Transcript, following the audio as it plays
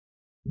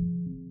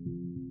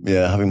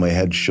Yeah, having my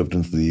head shoved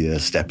into the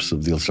steps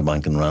of the Ulster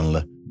Bank in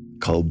Ranelagh,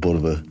 cold butt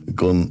of a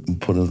gun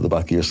put into the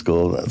back of your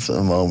skull. That's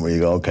a moment where you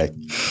go, okay,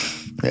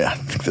 yeah, I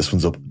think this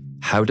one's up.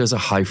 How does a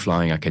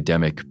high-flying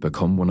academic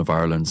become one of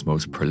Ireland's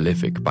most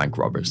prolific bank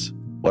robbers?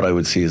 What I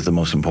would see as the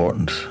most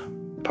important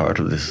part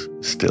of this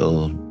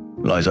still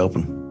lies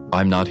open.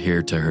 I'm Not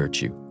Here to Hurt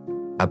You,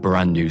 a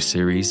brand new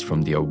series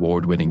from the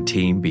award-winning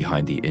team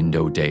behind the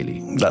Indo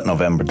Daily. That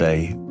November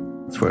day,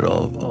 that's where it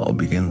all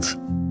begins.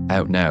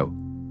 Out now,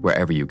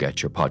 wherever you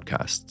get your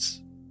podcasts.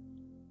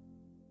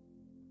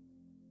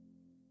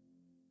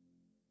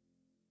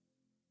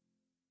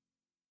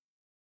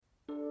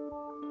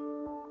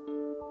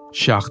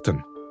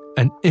 Seachtain,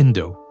 an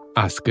Indo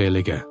as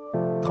Gaeilge.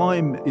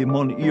 Táim I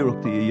mon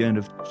iarachtaí a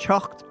dhéanamh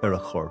teacht ar a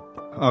chorp,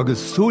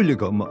 agus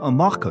súlagam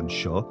amach an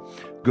seo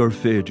gur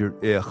féidir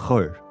é a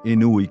chur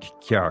in uig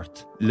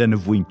ceart lena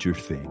bhaintir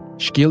féin.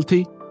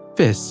 Scialtaí,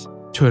 fis,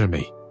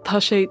 tuirmí. Tá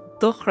sé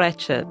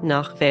dochreite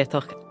nach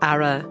bhéadach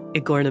ara I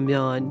gcóna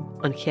meáin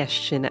an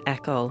cheist sin a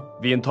eáil.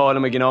 Bhí an tála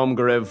me gnám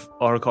go raibh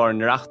orchár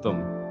na reachtam.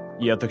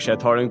 Iadach sé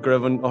tárin go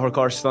raibh an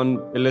orchár stan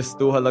I list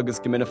dúhal agus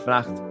go minic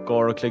freacht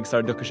gár a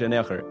cligsar ducha sé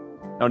nechar.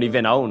 Ná ní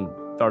bhín ann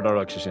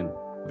dardarach sé sin,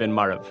 bhín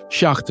marabh.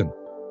 Seachtain.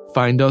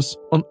 Find us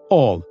on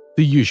all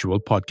the usual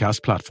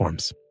podcast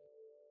platforms.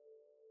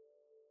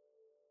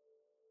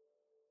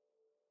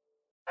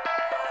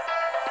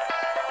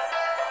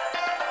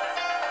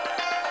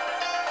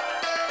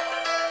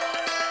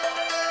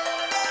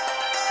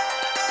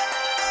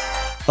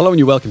 Hello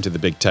and welcome to The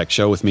Big Tech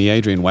Show with me,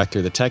 Adrian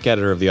Weckler, the tech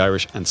editor of the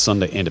Irish and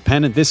Sunday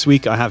Independent. This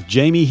week I have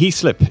Jamie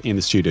Heaslip in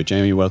the studio.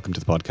 Jamie, welcome to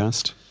the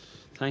podcast.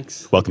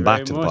 Thanks. Welcome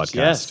back to the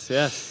podcast.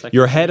 Yes.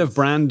 You're head of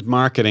brand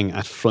marketing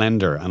at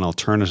Flender, an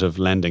alternative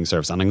lending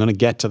service, and I'm going to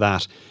get to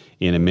that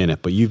in a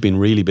minute, but you've been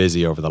really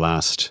busy over the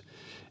last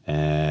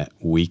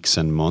weeks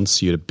and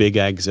months. You had a big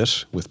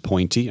exit with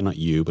Pointy, not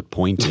you, but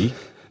Pointy,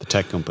 the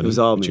tech company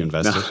which you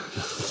invested.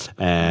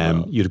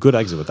 No. You had a good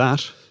exit with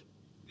that.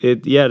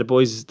 The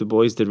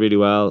boys did really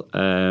well.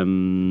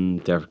 I'm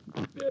kind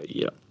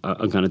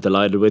of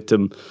delighted with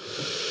them.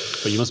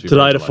 But you must be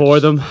delighted for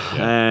them.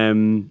 Yeah.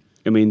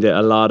 I mean,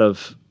 a lot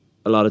of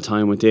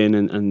time within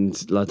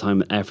and a lot of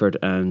time and effort,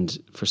 and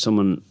for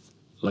someone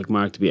like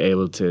Mark to be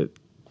able to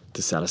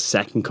sell a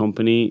second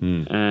company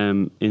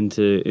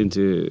into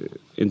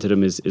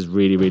them is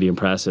really, really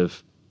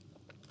impressive.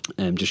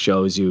 Just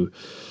shows you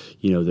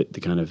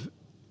the kind of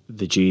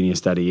the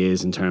genius that he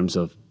is in terms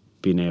of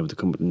being able to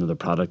come up with another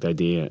product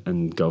idea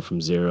and go from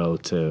zero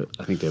to,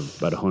 I think they have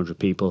about 100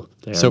 people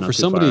there. So for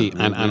somebody,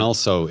 and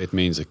also it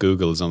means that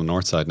Google is on the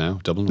north side now,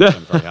 Dublin, which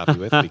I'm very happy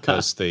with,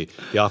 because the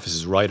office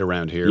is right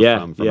around here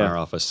from our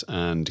office.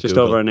 And just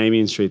Google, over on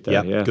Amiens Street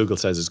there. Yeah. Google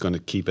says it's going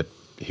to keep it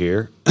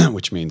here,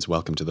 which means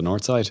welcome to the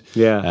north side.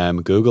 Yeah.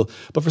 Google.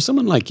 But for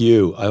someone like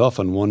you, I've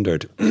often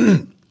wondered,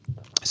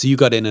 so you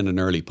got in at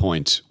an early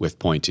point with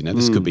Pointy. Now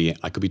this could be,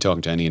 I could be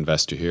talking to any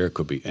investor here, it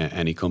could be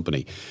any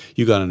company.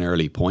 You got an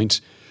early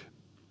point.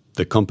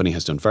 The company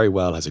has done very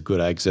well, has a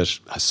good exit,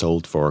 has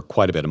sold for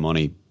quite a bit of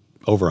money,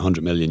 over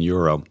 100 million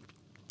euro.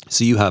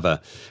 So you have a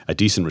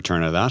decent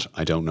return of that.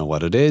 I don't know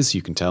what it is.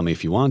 You can tell me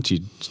if you want. You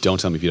don't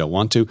tell me if you don't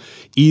want to.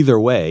 Either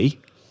way,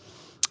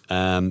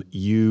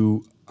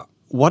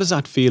 what does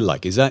that feel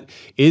like? Is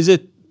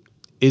it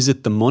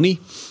the money?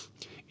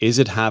 Is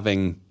it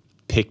having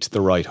picked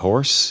the right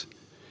horse?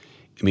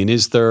 I mean,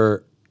 is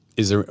there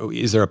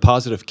a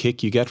positive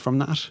kick you get from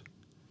that?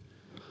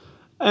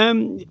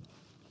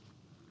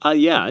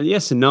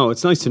 Yes and no.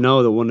 It's nice to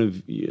know that one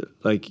of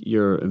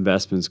your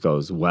investments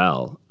goes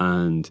well,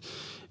 and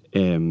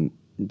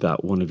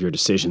that one of your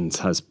decisions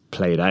has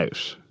played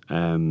out.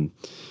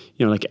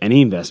 Like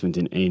any investment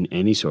in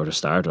any sort of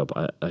startup,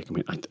 I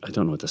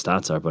don't know what the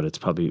stats are, but it's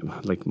probably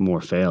like more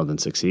fail than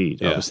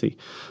succeed, obviously.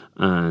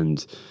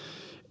 And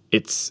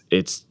it's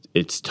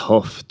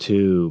tough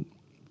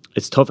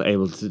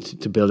able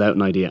to build out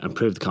an idea and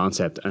prove the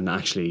concept and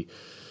actually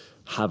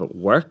have it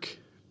work.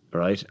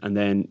 Right, and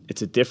then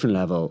it's a different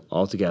level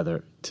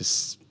altogether to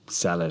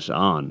sell it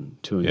on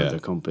to another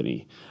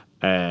company.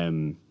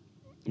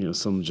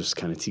 Some just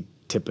kind of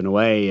tipping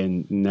away,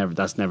 and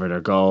that's never their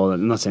goal.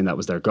 I'm not saying that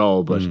was their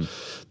goal, but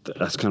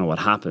that's kind of what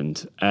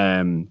happened.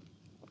 And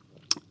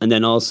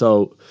then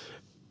also,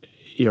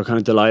 you're kind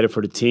of delighted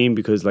for the team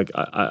because, like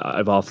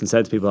I've often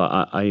said to people,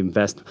 I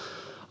invest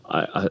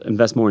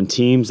more in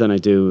teams than I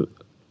do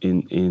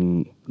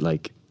in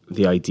like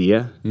the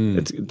idea.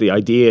 The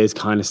idea is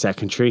kind of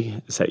secondary.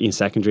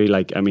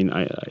 Like, I mean,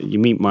 you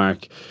meet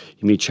Mark,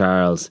 you meet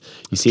Charles.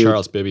 You see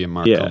Charles Bibby and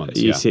Mark Cummins.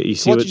 You see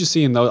what did you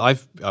see in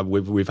those?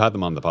 We've had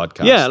them on the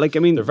podcast. Yeah, like, I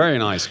mean, they're very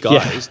nice guys.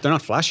 Yeah. They're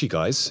not flashy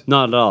guys.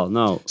 Not at all.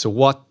 No. So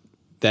what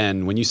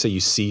then? When you say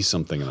you see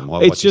something in them,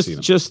 what it's do you see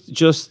them?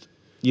 just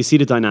you see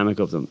the dynamic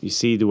of them. You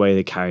see the way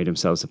they carry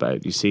themselves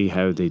about. You see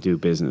how they do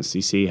business.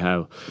 You see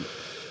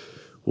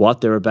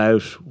what they're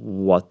about,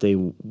 what they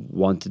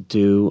want to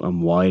do,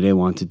 and why they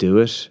want to do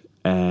it.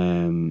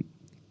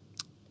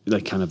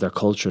 like kind of their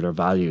culture, their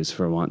values,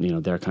 for one,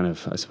 they're kind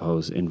of, I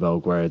suppose, in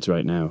vogue words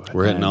right now.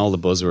 We're hitting all the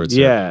buzzwords.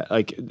 Yeah,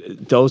 like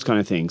those kind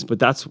of things. But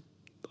that's,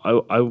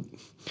 I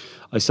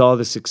saw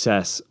the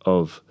success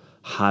of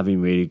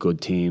having really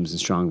good teams and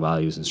strong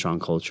values and strong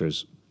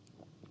cultures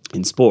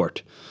in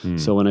sport.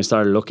 So when I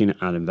started looking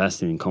at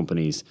investing in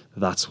companies,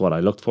 that's what I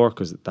looked for,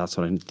 because that's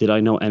what did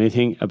I know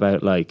anything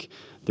about like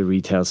the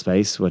retail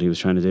space, what he was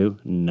trying to do?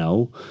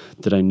 No.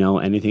 Did I know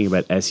anything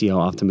about SEO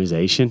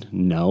optimization?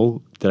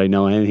 No. Did I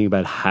know anything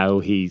about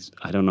how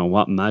I don't know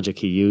what magic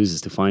he uses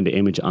to find an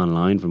image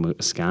online from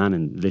a scan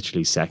in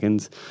literally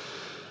seconds?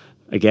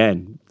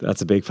 Again,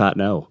 that's a big fat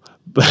no.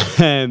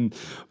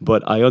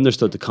 But I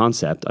understood the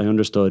concept. I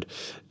understood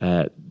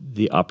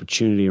the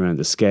opportunity around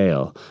the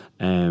scale.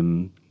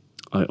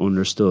 I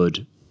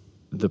understood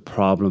the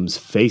problems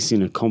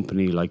facing a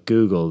company like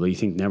Google that you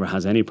think never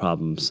has any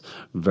problems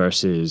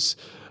versus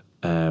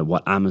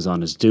what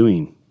Amazon is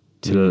doing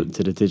to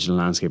the digital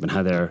landscape, and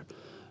how they're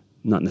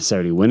not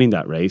necessarily winning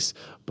that race,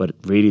 but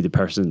really the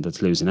person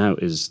that's losing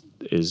out is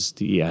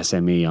the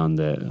SME on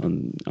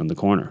the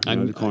corner,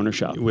 the corner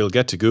shop. We'll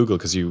get to Google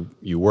because you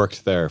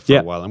worked there for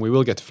a while, and we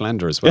will get to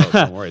Flender as well.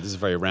 Don't worry, this is a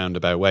very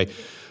roundabout way.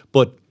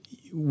 But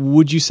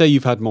would you say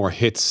you've had more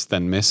hits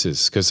than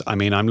misses? Because, I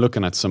mean, I'm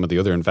looking at some of the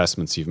other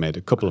investments you've made.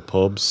 A couple of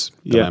pubs,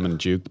 the Lemon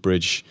Duke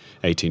Bridge,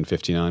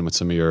 1859, with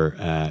some of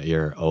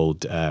your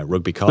old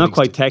rugby colleagues. Not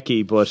quite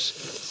techie,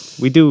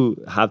 but we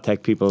do have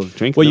tech people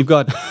drinking. Well, you've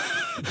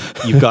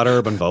got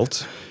Urban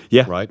Volt,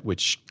 right,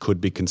 which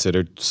could be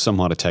considered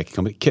somewhat a tech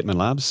company. Kitman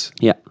Labs,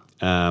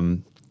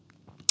 the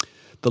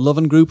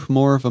Lovin Group,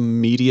 more of a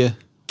media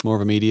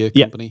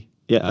company.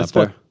 Yeah, that's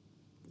fair.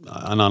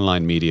 An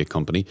online media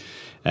company.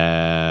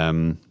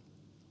 All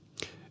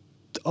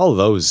of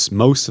those,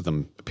 most of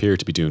them appear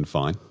to be doing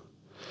fine.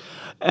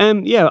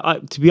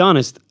 To be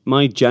honest,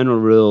 my general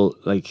rule,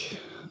 like,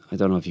 I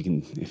don't know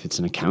if it's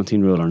an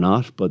accounting rule or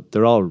not, but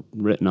they're all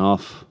written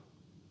off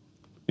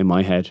in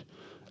my head.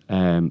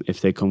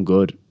 If they come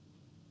good,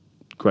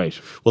 great.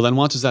 Well, then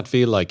what does that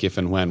feel like if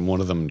and when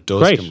one of them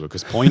does come good?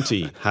 Because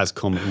Pointy has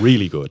come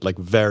really good,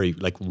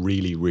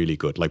 really, really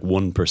good, like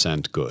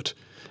 1% good.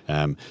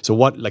 So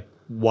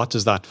what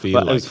does that feel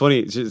like? It was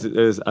funny.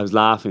 I was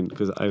laughing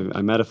because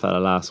I met a fella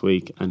last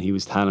week, and he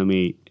was telling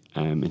me,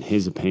 in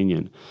his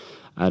opinion,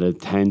 out of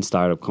 10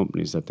 startup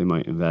companies that they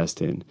might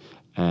invest in,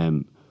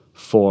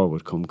 4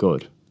 would come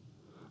good.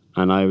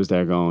 And I was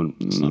there going,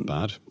 it's not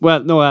bad.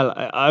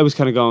 I was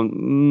kind of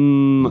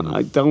going,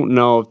 I don't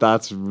know if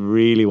that's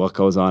really what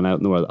goes on out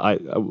in the world.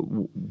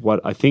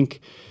 I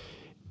think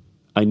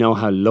I know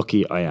how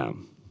lucky I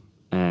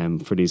am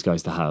for these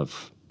guys to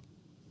have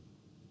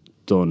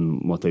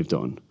done what they've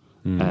done.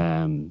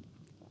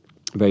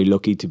 Very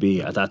lucky to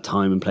be at that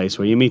time and place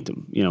where you meet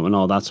them, and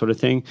all that sort of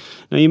thing.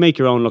 Now, you make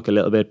your own luck a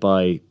little bit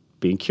by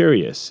being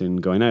curious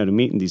and going out and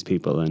meeting these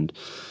people and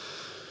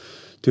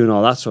doing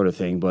all that sort of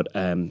thing. But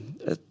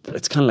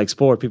it's kind of like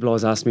sport. People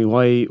always ask me,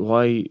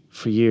 why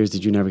for years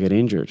did you never get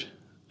injured?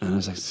 And I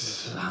was like,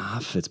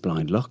 half it's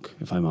blind luck,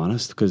 if I'm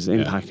honest, because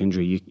impact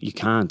injury, you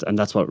can't. And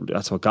that's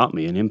what got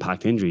me, an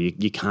impact injury.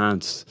 You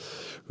can't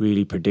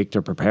really predict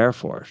or prepare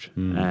for it.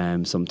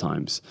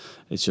 Sometimes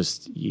it's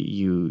just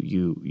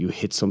you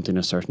hit something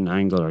a certain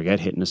angle, or get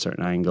hit in a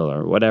certain angle,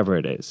 or whatever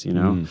it is,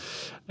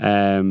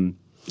 I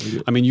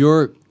mean,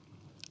 you're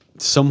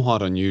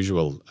somewhat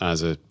unusual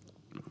as a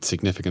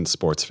significant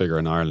sports figure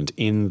in Ireland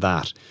in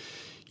that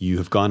you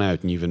have gone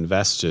out and you've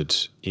invested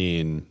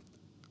in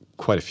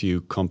quite a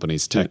few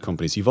companies, tech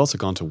companies. You've also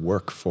gone to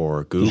work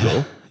for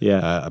Google,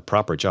 a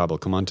proper job. I'll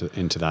come on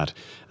into that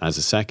as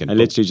a second. I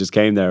literally just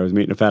came there. I was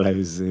meeting a fella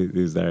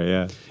who's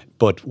there,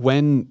 But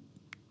when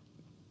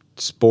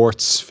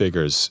sports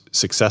figures,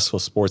 successful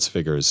sports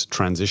figures,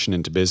 transition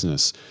into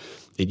business,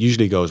 it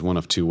usually goes one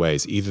of two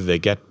ways. Either they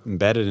get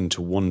embedded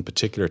into one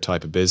particular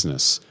type of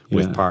business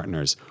with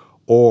partners,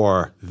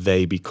 or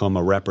they become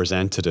a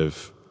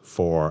representative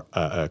for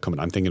a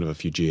company. I'm thinking of a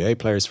few GA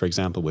players, for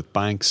example, with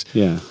banks.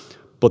 Yeah.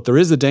 But there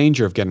is a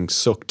danger of getting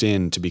sucked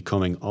in to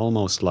becoming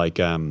almost like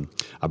a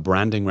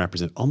branding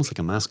representative, almost like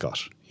a mascot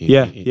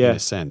in a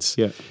sense.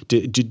 Yeah.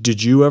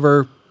 Did you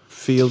ever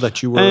feel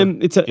that you were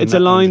it's a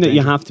line that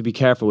you have to be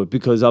careful with,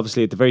 because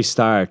obviously at the very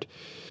start,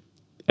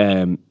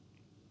 you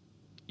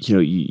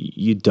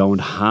don't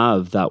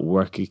have that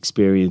work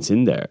experience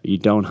in there. You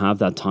don't have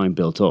that time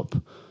built up.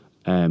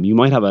 You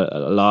might have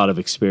a lot of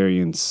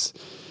experience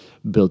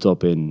built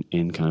up in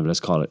kind of,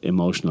 let's call it,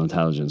 emotional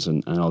intelligence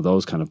and all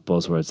those kind of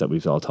buzzwords that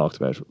we've all talked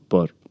about.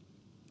 But,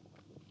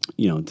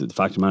 the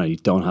fact of the matter, you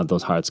don't have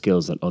those hard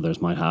skills that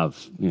others might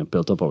have,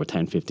 built up over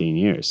 10, 15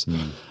 years.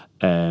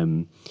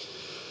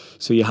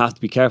 So you have to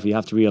be careful. You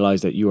have to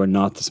realize that you are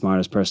not the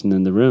smartest person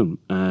in the room,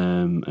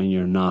 and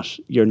you're not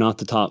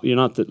the top. You're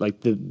not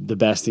the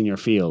best in your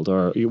field,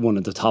 or you're one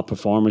of the top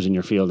performers in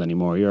your field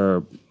anymore.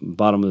 You're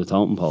bottom of the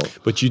totem pole.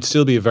 But you'd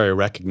still be a very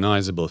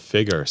recognizable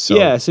figure. So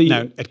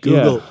now at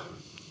Google,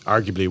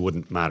 arguably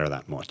wouldn't matter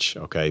that much,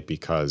 okay?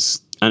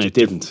 Because it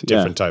didn't.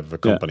 Different type of a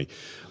company.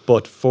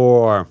 But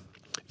for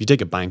you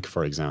take a bank,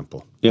 for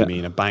example. Yeah. I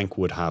mean, a bank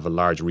would have a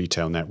large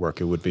retail network.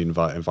 It would be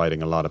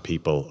inviting a lot of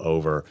people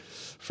over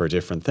for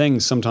different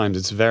things. Sometimes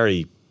it's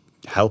very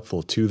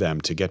helpful to them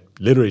to get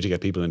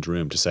people into a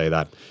room to say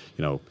that,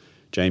 you know,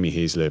 Jamie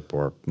Heaslip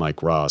or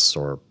Mike Ross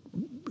or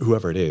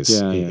whoever it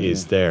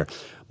is there.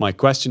 My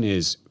question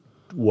is,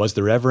 was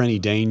there ever any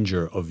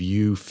danger of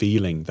you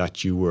feeling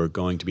that you were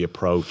going to be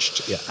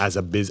approached as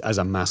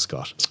a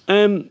mascot?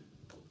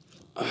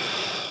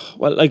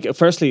 Well, like,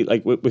 firstly,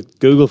 like with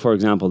Google, for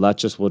example, that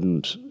just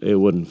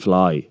wouldn't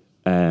fly.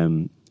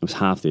 It was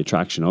half the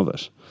attraction of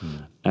it.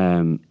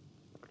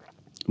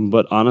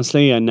 But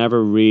honestly, I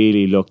never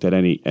really looked at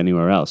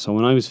anywhere else. So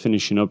when I was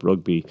finishing up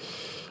rugby,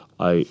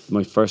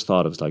 my first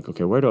thought was like,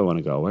 okay, where do I want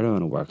to go? Where do I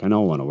want to work? I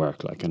know I want to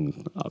work. Like,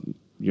 and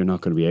you're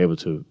not going to be able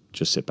to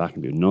just sit back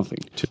and do nothing.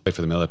 Too late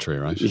for the military,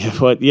 right? Yeah,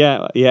 but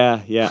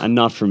yeah, and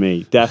not for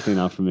me. Definitely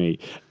not for me.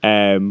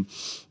 I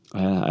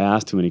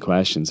asked too many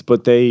questions,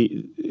 but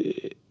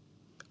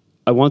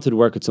I wanted to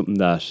work at something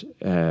that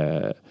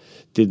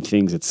did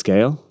things at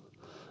scale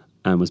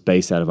and was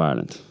based out of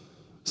Ireland.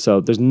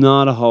 So there's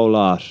not a whole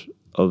lot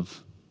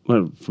of,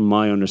 well, from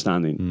my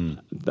understanding,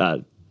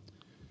 that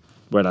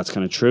where that's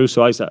kind of true.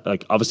 So I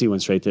obviously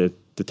went straight to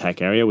the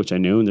tech area, which I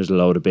knew, and there's a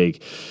load of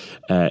big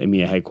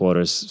EMEA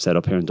headquarters set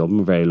up here in Dublin.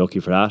 We're very lucky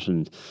for that,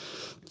 and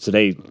so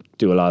they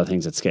do a lot of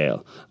things at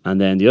scale. And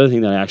then the other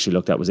thing that I actually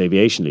looked at was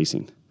aviation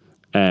leasing.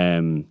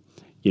 You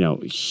know,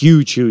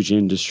 huge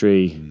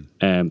industry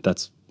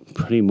that's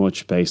pretty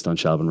much based on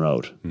Shelburne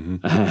Road,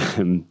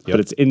 but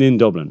it's in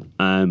Dublin.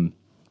 And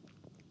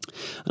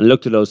I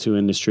looked at those two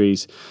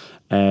industries,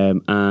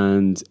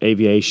 and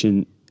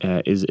aviation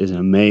is an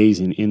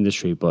amazing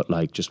industry, but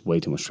like just way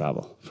too much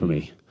travel for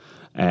me.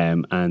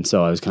 And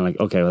so I was kind of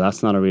like, okay, well,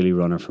 that's not a really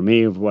runner for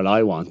me of what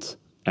I want,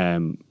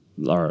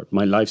 or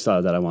my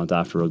lifestyle that I want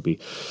after rugby.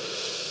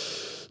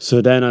 So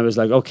then I was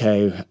like,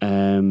 okay,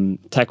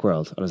 tech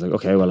world. I was like,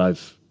 okay, well,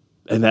 I've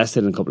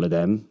invested in a couple of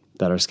them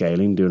that are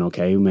scaling, doing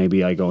okay.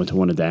 Maybe I go into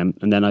one of them.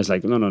 And then I was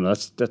like, no,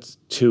 that's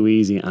too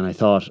easy. And I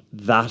thought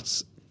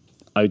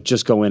I'd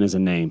just go in as a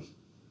name.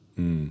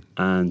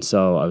 And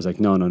so I was like,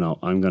 no,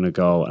 I'm going to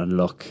go and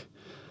look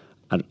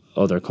at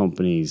other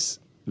companies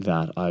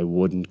that I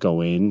wouldn't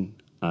go in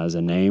as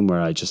a name,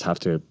 where I just have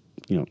to,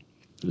 you know,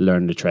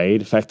 learn the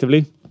trade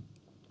effectively.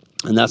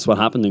 And that's what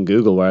happened in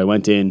Google, where I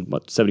went in,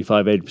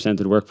 75-80% of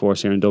the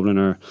workforce here in Dublin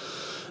are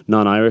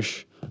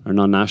non-Irish or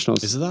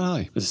non-nationals. Is it that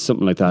high? It's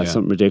something like that,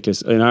 something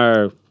ridiculous. In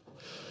our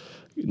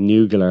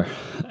nuclear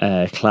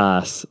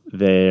class,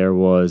 there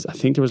was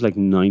like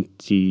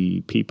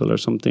 90 people or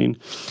something.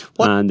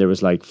 What? And there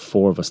was like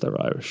 4 of us that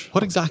were Irish.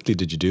 What exactly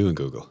did you do in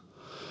Google?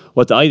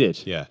 What I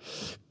did? Yeah.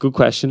 Good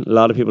question. A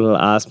lot of people will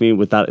ask me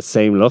with that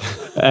same look.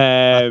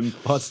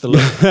 What's the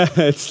look?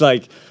 It's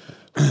like,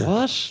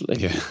 what?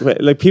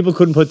 Like people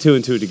couldn't put 2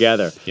 and 2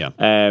 together. Yeah.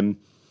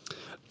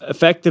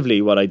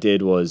 Effectively, what I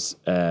did was,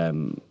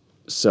 in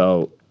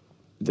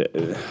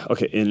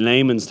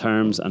layman's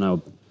terms, and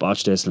I'll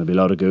botch this, and there'll be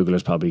a lot of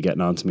Googlers probably getting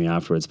on to me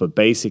afterwards, but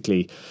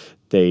basically,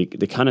 they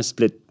kind of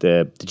split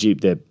the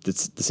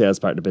sales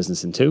part of the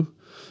business in 2.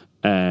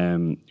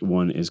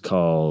 One is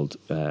called,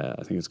 I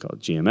think it's called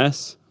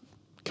GMS.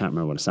 Can't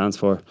remember what it stands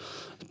for.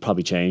 It's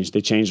probably changed.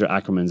 They change their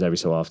acronyms every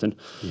so often.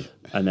 Yeah.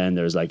 And then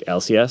there's like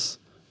LCS,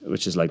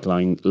 which is like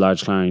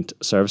large client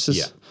services.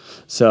 Yeah.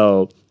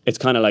 So it's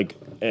kind of like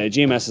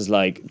GMS is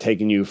like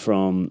taking you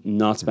from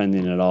not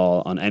spending at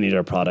all on any of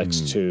their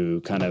products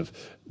to kind of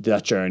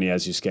that journey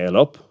as you scale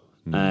up.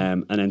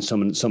 And then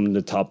some of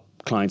the top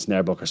clients in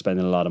their book are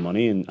spending a lot of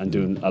money and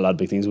doing a lot of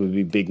big things, would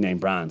be big name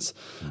brands.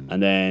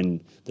 And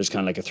then there's kind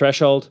of like a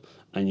threshold,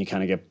 and you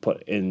kind of get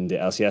put in the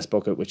LCS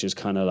bucket, which is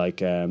kind of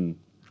like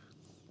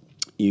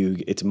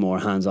it's more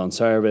hands-on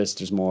service.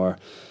 There's more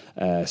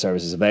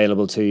services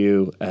available to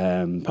you,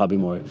 probably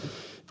more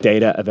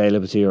data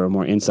available to you, or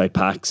more insight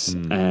packs.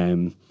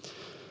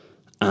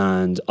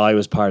 And I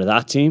was part of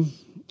that team,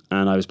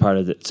 and I was part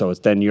of so it's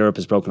then Europe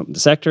is broken up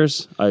into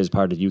sectors. I was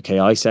part of the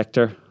UKI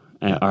sector.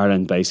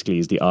 Ireland basically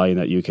is the I in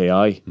that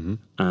UKI,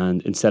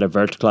 and instead of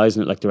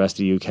verticalising it like the rest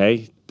of the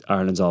UK,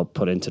 Ireland's all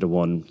put into the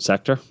one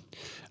sector.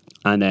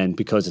 And then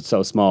because it's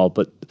so small,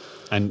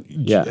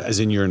 as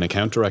in you're an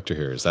account director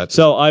here, is that?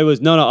 So I was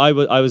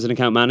an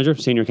account manager,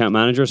 senior account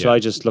manager. So I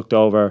just looked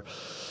over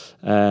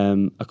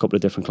a couple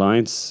of different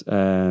clients.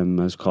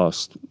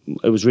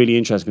 It was really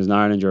interesting because in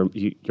Ireland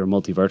you're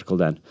multi-vertical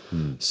then,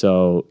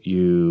 so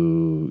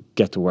you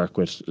get to work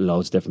with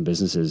loads of different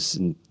businesses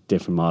and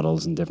different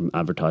models and different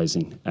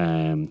advertising,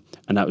 and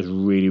that was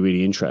really,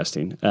 really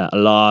interesting. A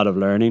lot of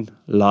learning,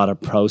 a lot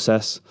of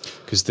process.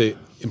 Because the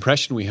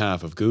impression we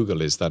have of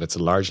Google is that it's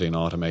largely an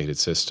automated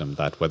system,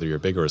 that whether you're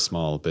big or a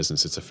small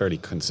business, it's a fairly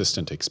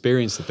consistent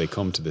experience that they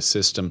come to the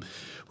system.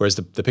 Whereas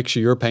the picture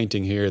you're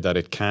painting here, that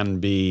there can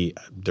be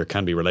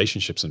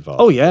relationships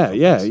involved. Oh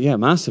yeah,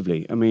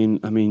 massively. I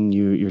mean,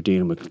 you're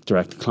dealing with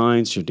direct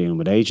clients, you're dealing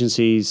with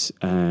agencies,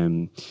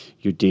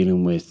 you're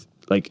dealing with,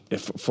 like,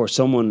 if for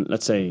someone,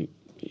 let's say,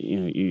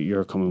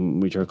 you're coming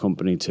with your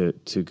company to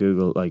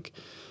Google, like,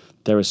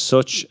 there is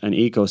such an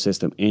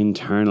ecosystem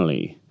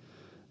internally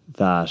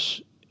that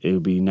it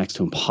would be next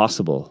to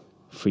impossible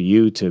for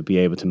you to be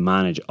able to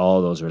manage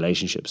all those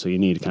relationships. So you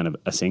need kind of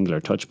a singular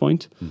touch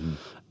point.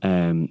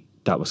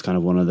 That was kind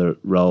of one of the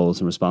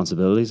roles and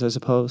responsibilities, I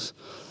suppose,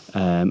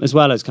 as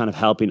well as kind of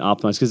helping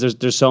optimize, because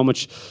there's so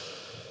much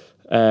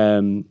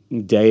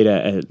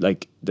data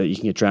like that you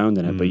can get drowned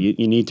in it, but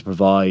you need to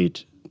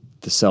provide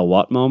the so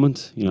what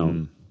moment, you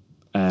know,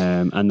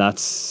 and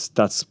that's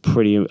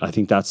pretty. I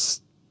think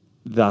that's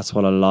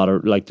what a lot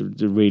of like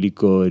the really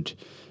good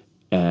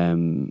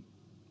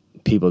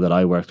people that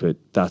I worked with.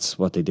 That's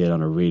what they did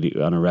on a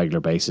regular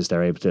basis.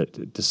 They're able to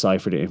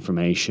decipher the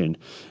information,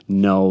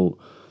 know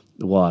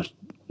what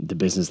the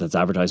business that's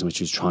advertising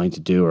which is trying to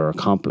do or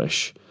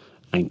accomplish,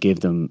 and give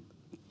them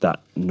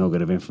that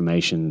nugget of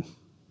information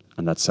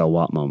and that so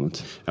what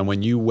moment. And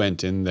when you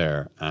went in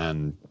there,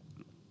 and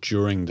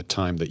during the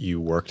time that you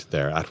worked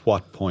there, at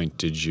what point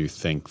did you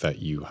think that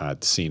you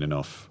had seen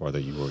enough, or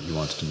that you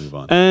wanted to move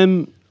on?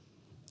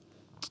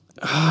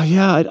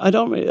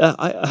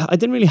 I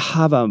didn't really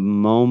have a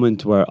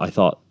moment where I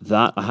thought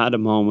that. I had a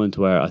moment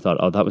where I thought,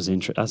 oh, that's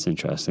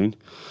interesting.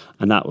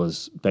 And that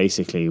was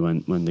basically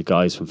when the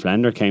guys from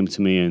Flender came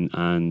to me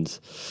and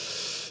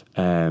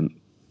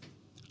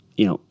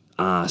you know,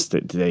 asked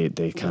that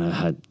they kind of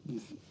had,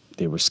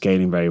 they were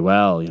scaling very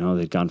well. You know,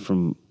 they'd gone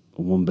from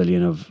 1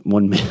 million of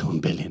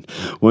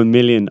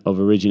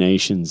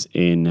originations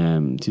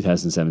in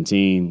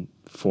 2017,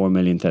 4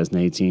 million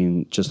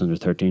 2018, just under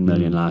 13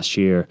 million last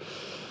year.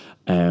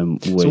 So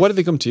why did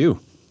they come to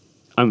you?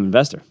 I'm an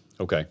investor.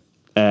 Okay.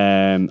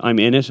 I'm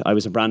in it. I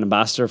was a brand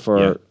ambassador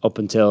for up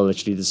until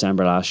literally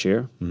December last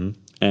year.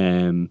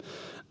 And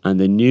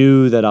they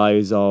knew that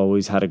I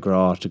always had a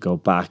graw to go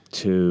back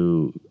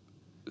to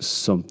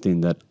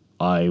something that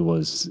I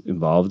was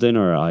involved in,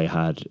 or I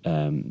had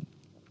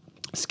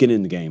skin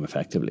in the game,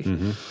 effectively.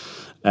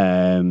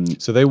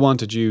 So they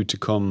wanted you to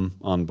come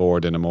on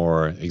board in a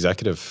more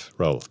executive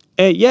role.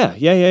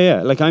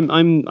 Yeah. Like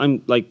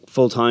I'm like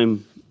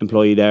full-time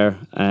employee there.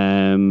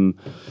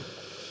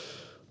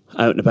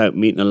 Out and about,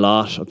 meeting a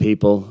lot of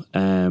people.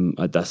 I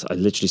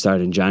literally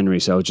started in January,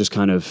 so just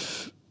kind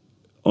of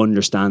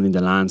understanding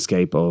the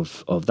landscape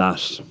of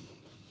that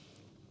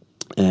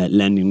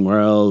lending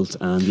world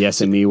and the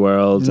SME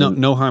world.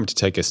 No harm to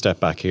take a step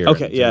back here.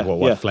 Okay, yeah.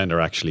 What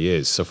Flender actually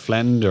is. So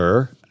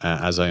Flender,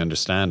 as I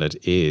understand it,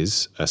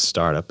 is a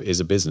startup, is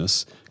a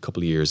business, a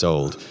couple of years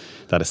old,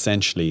 that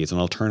essentially is an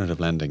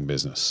alternative lending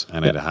business,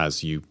 and it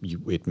has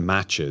it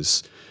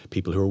matches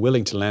people who are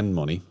willing to lend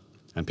money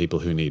and people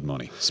who need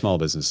money, small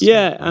businesses.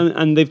 Yeah,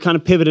 and they've kind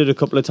of pivoted a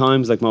couple of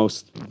times, like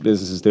most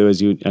businesses do,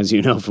 as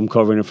you know from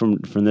covering it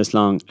from this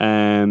long.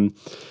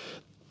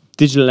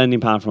 Digital lending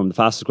platform, the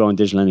fastest growing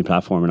digital lending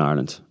platform in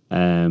Ireland.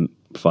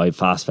 Provide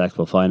fast,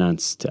 flexible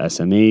finance to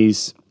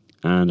SMEs,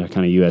 and our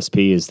kind of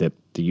USP is the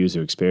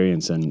user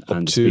experience and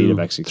the speed of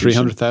execution.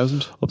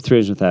 300,000? Up to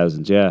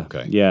 300,000, yeah.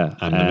 Okay. Yeah.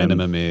 And the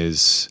minimum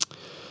is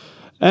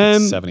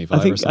 75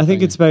 or something? I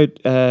think it's about,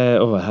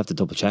 I have to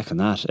double check on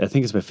that. I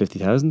think it's about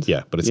 50,000.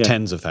 Yeah, but it's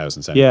tens of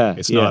thousands anyway. Yeah.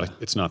 It's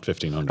not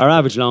 1,500. Our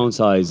average loan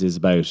size is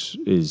about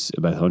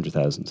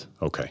 100,000.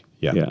 Okay,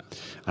 yeah.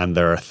 And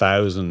there are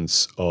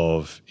thousands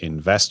of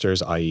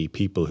investors, i.e.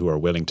 people who are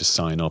willing to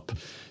sign up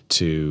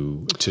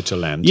to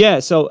lend. Yeah,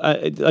 so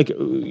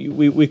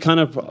we kind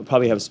of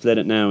probably have split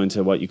it now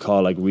into what you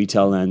call like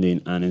retail lending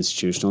and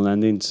institutional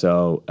lending.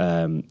 So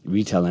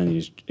retail lending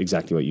is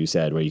exactly what you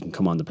said, where you can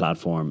come on the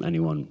platform,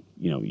 anyone,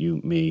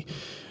 you, me,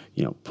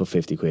 put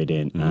 50 quid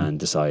in and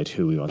decide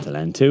who we want to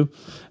lend to.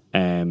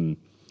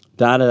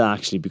 That is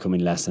actually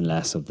becoming less and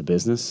less of the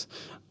business.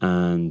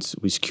 And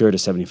we secured a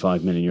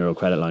 €75 million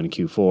credit line in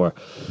Q4,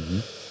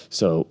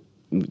 so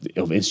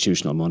of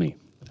institutional money.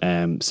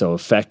 So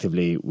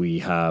effectively, we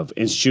have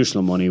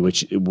institutional money,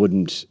 which it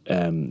wouldn't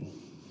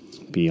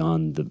be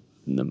on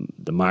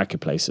the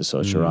marketplace as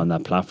such, or on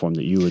that platform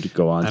that you would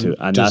go on to,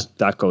 and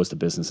that goes to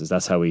businesses.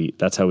 That's how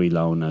we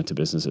loan out to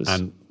businesses.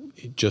 And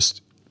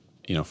just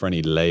for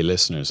any lay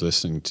listeners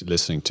listening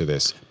to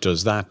this,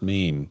 does that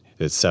mean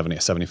that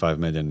 75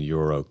 million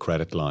euro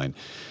credit line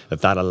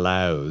that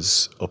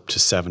allows up to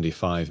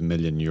 75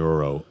 million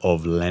euro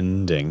of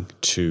lending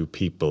to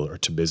people or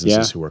to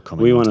businesses who are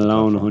coming? We want to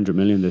loan 100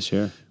 million this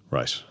year.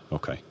 Right.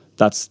 Okay.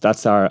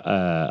 That's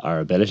our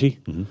ability.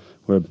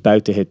 We're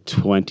about to hit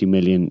 20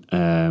 million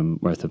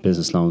worth of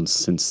business loans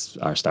since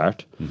our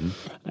start,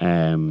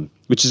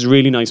 which is a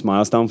really nice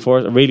milestone for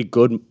us. A really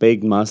good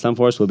big milestone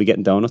for us. We'll be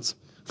getting donuts.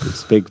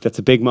 It's big. That's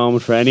a big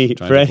moment for any.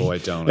 Trying to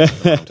avoid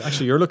donuts.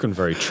 Actually, you're looking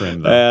very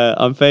trim though.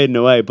 I'm fading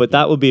away, but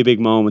that would be a big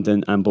moment,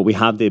 but we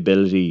have the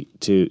ability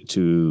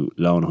to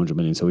loan 100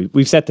 million. So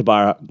we've set the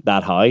bar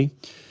that high.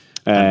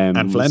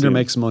 And Flender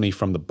makes money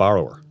from the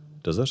borrower.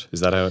 does it? Is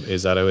that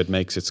how it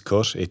makes its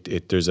cut?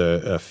 There's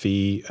a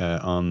fee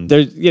on.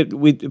 There's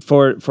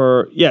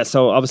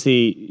so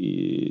obviously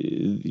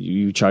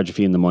you charge a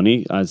fee in the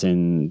money, as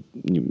in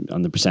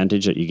on the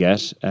percentage that you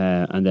get,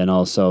 and then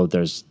also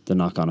there's the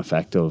knock-on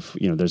effect of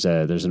there's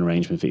an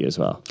arrangement fee as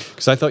well.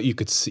 Because I thought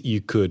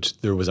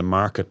there was a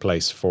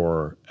marketplace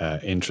for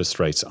interest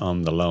rates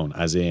on the loan,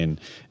 as in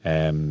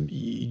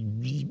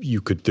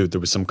you could there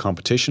was some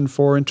competition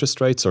for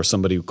interest rates, or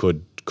somebody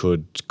could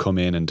come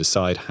in and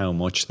decide how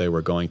much they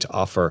were going to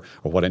offer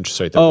or what interest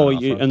rate they were going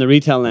to offer. And the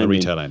retail lending. The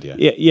retail end, yeah.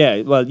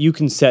 Yeah. Well, you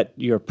can set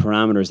your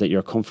parameters that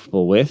you're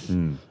comfortable with.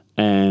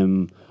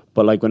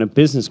 But like when a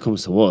business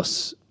comes to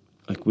us,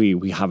 like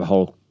we have a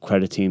whole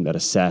credit team that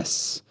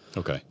assess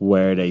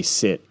where they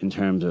sit in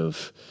terms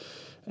of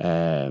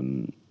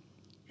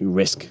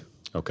risk.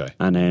 Okay.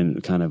 And then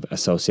kind of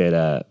associate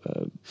a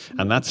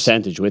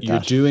percentage with that.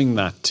 You're doing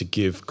that to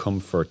give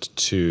comfort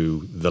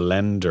to the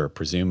lender,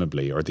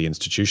 presumably, or the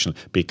institution,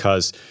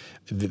 because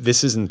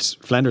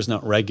Flender's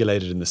not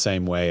regulated in the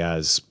same way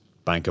as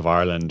Bank of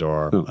Ireland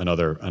or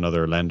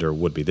another lender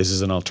would be. This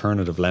is an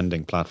alternative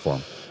lending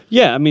platform.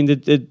 Yeah, I mean,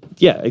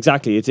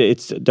 exactly.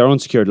 It's their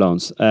unsecured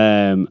loans,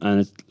 and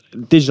it's a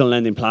digital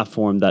lending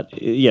platform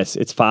that, yes,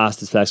 it's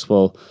fast, it's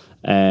flexible,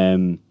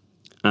 and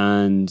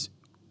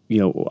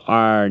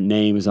our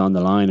name is on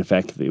the line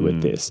effectively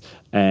with this.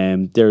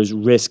 There's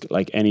risk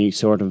like any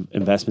sort of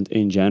investment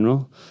in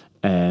general,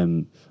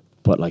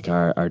 but like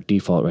our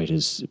default rate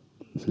is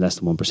less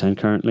than 1%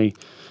 currently,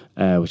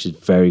 which is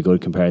very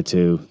good compared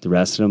to the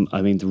rest of them.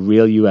 I mean, the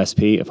real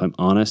USP, if I'm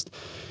honest,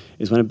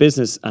 is when a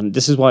business, and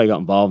this is why I got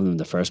involved in them in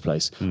the first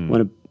place,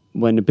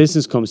 when a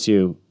business comes to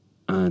you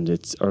and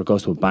or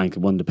goes to a bank,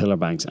 one of the pillar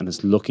banks, and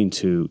is looking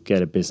to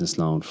get a business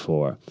loan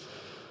for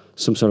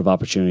some sort of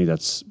opportunity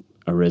that's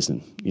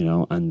arisen,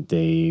 and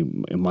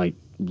it might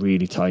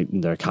really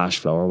tighten their cash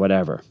flow or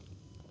whatever.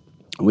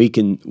 They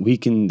can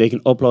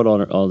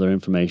upload all their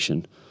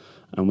information,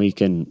 and we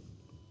can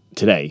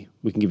give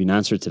you an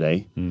answer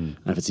today, and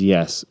if it's a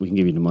yes, we can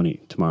give you the money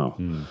tomorrow.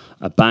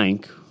 A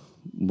bank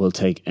will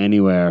take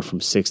anywhere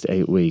from 6 to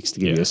 8 weeks to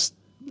give you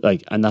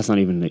and that's not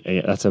even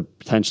that's a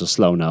potential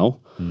slow no,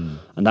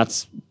 and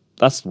that's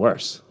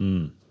worse.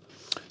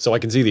 So I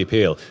can see the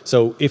appeal.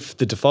 So if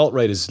the default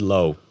rate is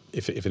low,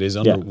 if it is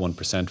under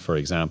 1%, for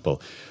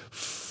example,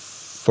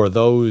 for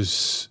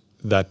those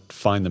that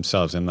find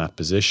themselves in that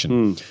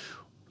position,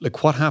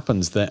 like what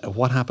happens then?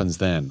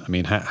 I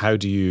mean, how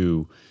do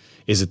you?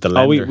 Is it the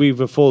lender? We have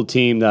a full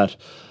team that,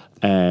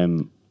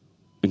 in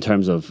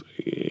terms of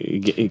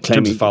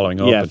claiming,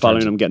 following up,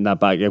 following them, getting that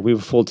back. Yeah, we have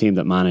a full team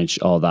that manage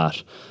all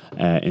that,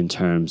 in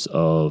terms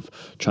of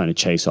trying to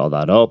chase all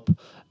that up.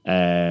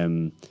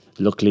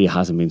 Luckily, it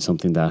hasn't been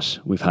something that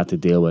we've had to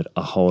deal with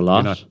a whole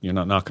lot. You're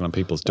not knocking on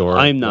people's door.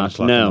 I'm not.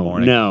 No.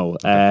 No.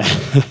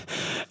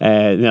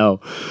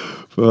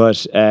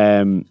 But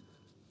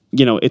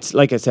it's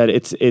like I said.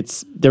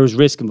 It's there was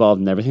risk involved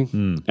in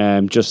everything.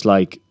 Just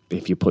like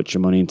if you put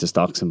your money into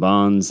stocks and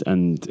bonds,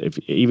 and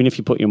even if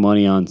you put your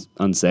money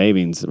on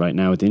savings right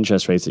now, with the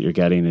interest rates that you're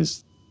getting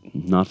is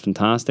not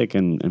fantastic,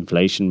 and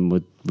inflation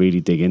would really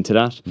dig into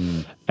that.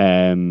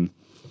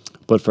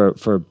 But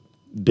for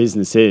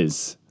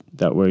businesses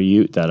that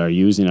are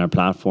using our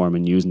platform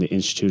and using the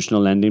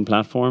institutional lending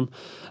platform,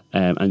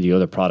 and the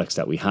other products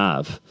that we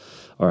have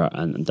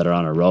and that are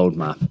on our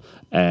roadmap,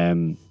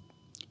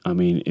 I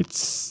mean,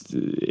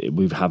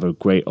 we have a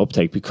great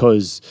uptake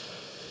because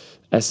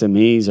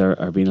SMEs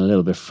are being a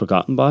little bit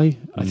forgotten by,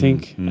 I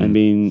think, and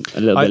being a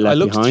little bit left behind. I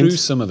looked through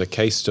some of the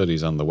case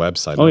studies on the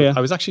website. Oh, yeah.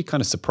 I was actually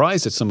kind of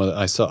surprised at some of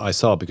I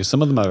saw because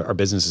some of them are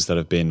businesses that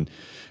have been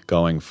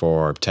going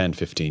for 10,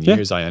 15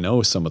 years. I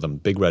know some of them.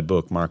 Big Red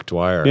Book, Mark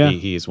Dwyer,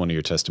 he is one of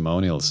your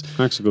testimonials.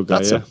 Mark's a good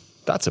guy,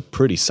 That's a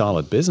pretty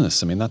solid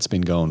business. I mean, that's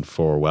been going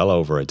for well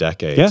over a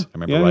decade. I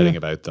remember writing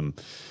about them,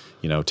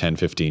 10,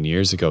 15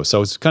 years ago.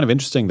 So it's kind of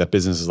interesting that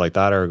businesses like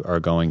that are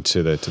going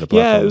to the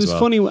platform. Yeah, it was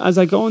funny as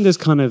I go on this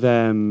kind of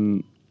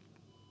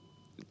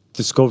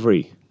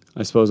discovery,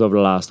 I suppose, over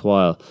the last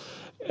while.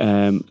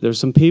 There's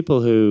some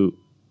people who,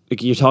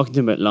 like, you're talking to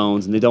them about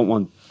loans, and they don't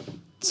want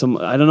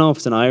I don't know if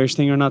it's an Irish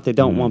thing or not. They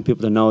don't want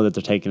people to know that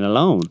they're taking a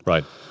loan,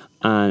 right?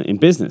 And in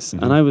business,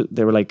 and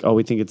they were like, "Oh,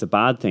 we think it's a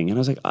bad thing," and I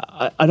was like,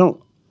 "I don't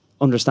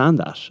understand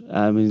that.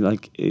 I mean,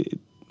 like,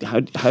 how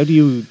do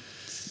you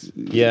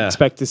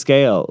expect to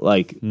scale?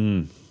 Like,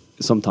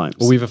 sometimes."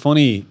 Well,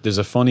 there's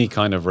a funny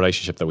kind of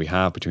relationship that we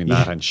have between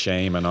that and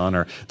shame and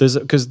honor.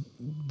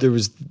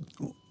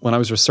 When I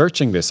was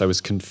researching this, I was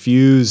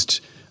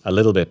confused a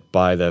little bit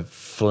by the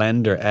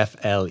Flender,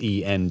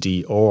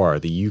 Flendr,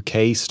 the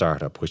UK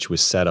startup, which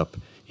was set up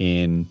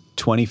in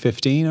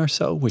 2015 or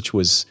so, which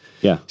was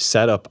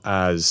set up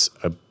as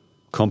a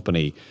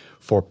company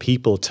for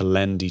people to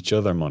lend each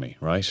other money,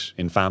 right?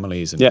 In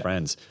families and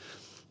friends.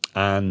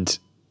 And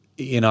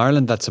in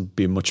Ireland, that's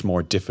be a much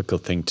more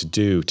difficult thing to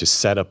do, to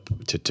set up,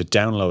 to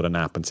download an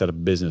app and set up a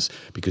business,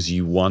 because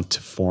you want to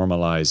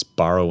formalize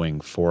borrowing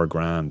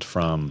 $4,000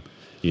 from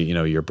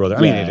your brother.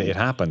 I mean, it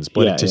happens,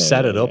 but to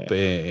set it up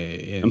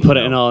and put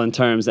it in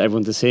terms that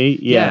everyone to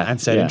see, and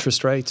set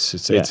interest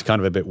rates, it's kind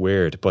of a bit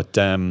weird. But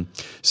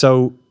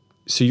so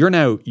you're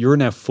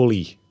now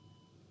fully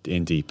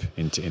in deep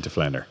into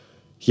Flender.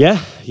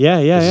 Yeah.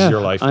 This is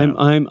your life now.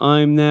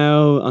 I'm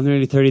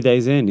nearly 30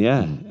 days in.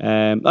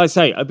 Yeah. I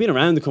say I've been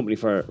around the company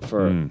for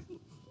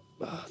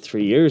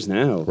 3 years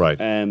now. Right.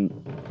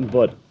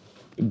 But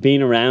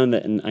being around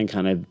it and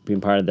kind of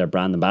being part of their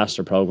brand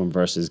ambassador program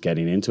versus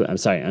getting into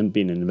it. I'm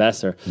being an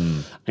investor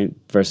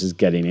versus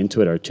getting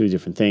into it are two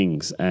different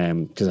things.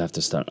 Because I have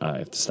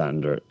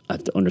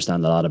to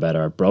understand a lot about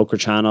our broker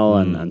channel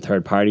and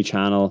third party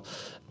channel.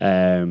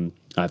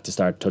 I have to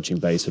start touching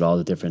base with all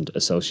the different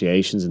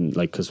associations and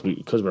because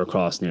we're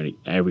across nearly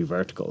every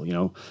vertical.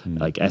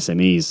 Like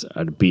SMEs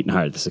are the beating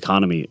heart of this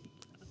economy,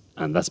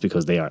 and that's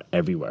because they are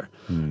everywhere.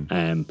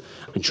 And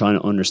trying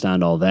to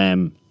understand all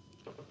them.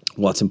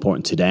 What's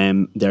important to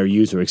them, their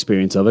user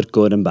experience of it,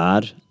 good and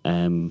bad,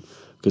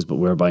 but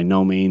we're by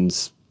no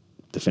means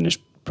the finished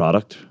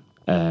product.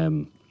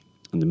 And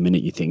the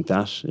minute you think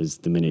that is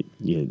the minute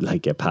you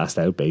get passed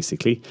out,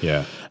 basically.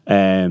 Yeah.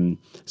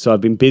 So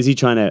I've been busy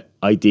trying to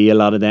ID a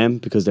lot of them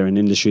because they're in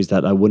industries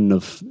that I wouldn't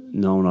have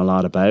known a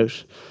lot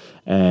about.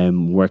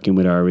 Working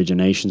with our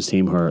originations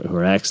team who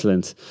are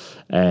excellent,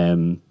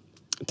 to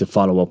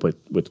follow up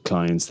with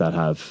clients that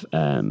have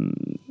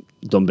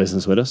done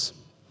business with us.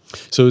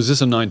 So is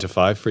this a 9 to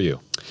 5 for you?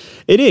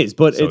 It is,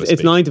 but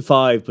it's 9 to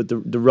 5. But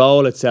the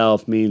role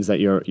itself means that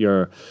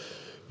you're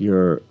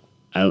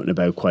out and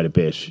about quite a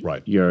bit.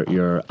 Right.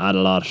 You're at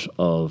a lot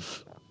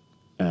of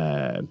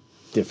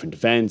different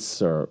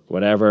events or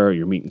whatever.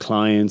 You're meeting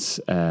clients.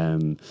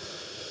 I'm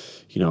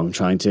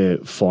trying to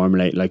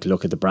formulate,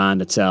 look at the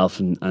brand itself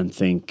and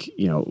think,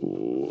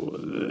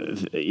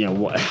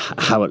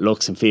 how it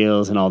looks and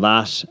feels and all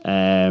that.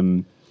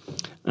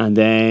 And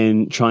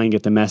then try and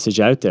get the message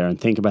out there and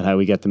think about how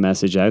we get the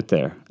message out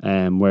there.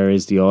 Where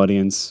is the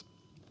audience?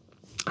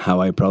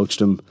 How I approach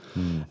them.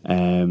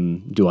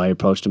 Do I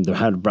approach them?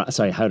 How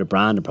the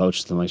brand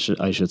approaches them, I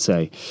should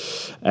say.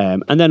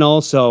 And then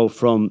also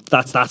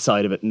that's that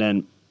side of it. And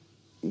then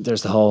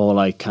there's the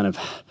whole kind of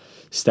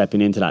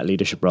stepping into that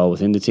leadership role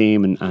within the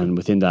team and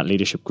within that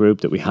leadership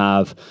group that we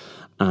have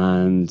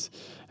and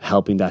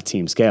helping that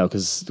team scale.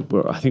 Because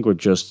I think we're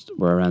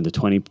around the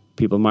 20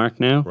 people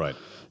mark now. Right.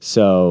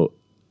 So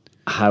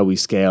how we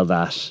scale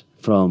that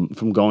from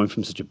going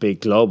from such a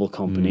big global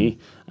company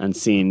and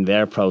seeing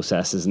their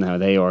processes and how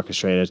they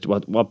orchestrate it.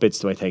 What bits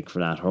do I take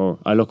from that? Or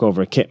I look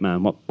over at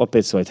Kitman. What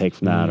bits do I take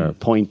from that? Or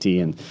Pointy.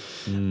 And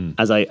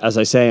as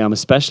I say, I'm a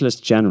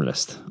specialist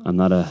generalist. I'm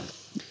not a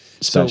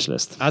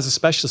specialist. So, as a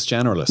specialist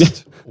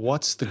generalist,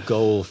 what's the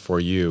goal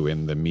for you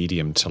in the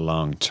medium to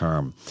long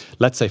term?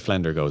 Let's say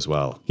Flender goes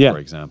well, for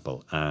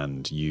example,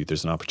 and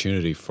there's an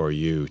opportunity for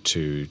you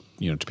to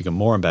become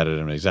more embedded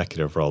in an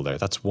executive role there.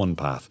 That's one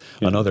path.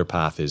 Yeah. Another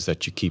path is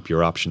that you keep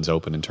your options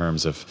open in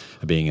terms of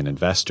being an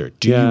investor.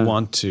 Do you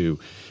want to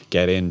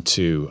get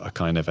into a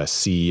kind of a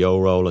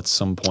CEO role at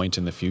some point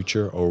in the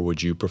future, or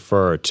would you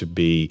prefer to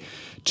be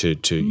to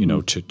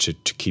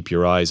keep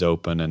your eyes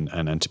open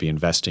and to be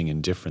investing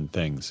in different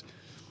things?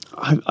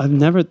 I've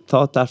never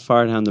thought that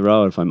far down the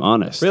road, if I'm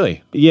honest.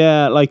 Really?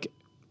 Yeah,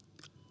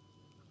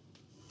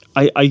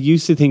 I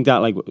used to think that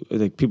like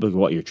people go,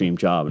 what your dream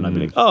job? And I'd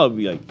be like, oh, I'd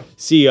be like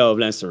CEO of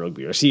Leinster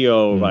Rugby or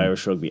CEO of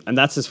Irish Rugby. And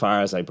that's as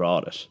far as I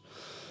brought it.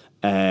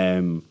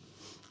 And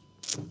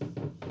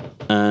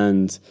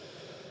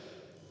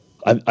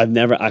I've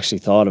never actually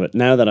thought of it.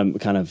 Now that I'm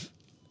kind of,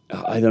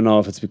 I don't know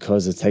if it's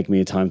because it's taken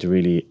me time to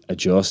really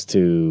adjust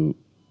to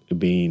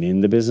being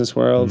in the business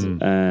world.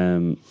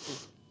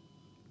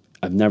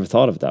 I've never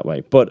thought of it that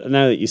way. But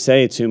now that you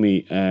say it to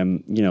me,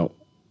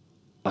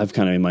 I've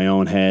kind of in my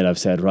own head, I've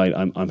said, right,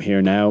 I'm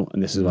here now,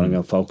 and this is what I'm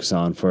going to focus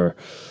on for,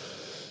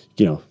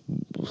 the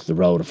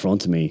road in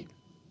front of me.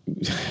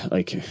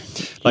 You can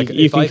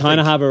kind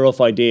of have a rough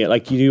idea.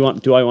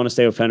 Do I want to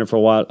stay with Flender for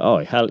a while?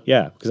 Oh, hell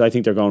yeah, because I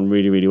think they're going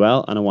really, really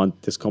well, and I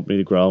want this company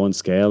to grow and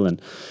scale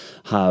and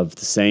have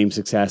the same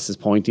success as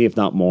Pointy, if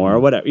not more, or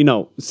whatever.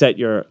 Set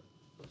your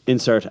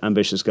insert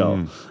ambitious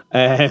goal.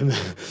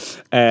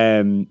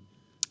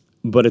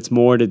 But it's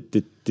more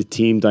the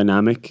team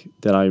dynamic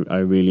that I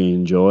really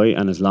enjoy,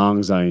 and as long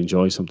as I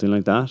enjoy something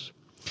like that.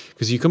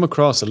 Because you come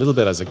across a little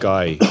bit as a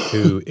guy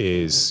who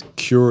is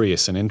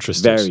curious and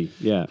interested. Very,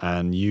 yeah.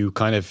 And you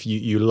kind of,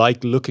 you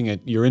like looking at,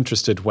 you're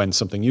interested when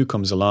something new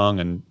comes along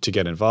and to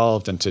get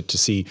involved and to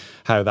see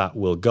how that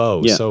will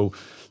go. Yeah. So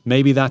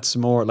maybe that's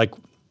more like,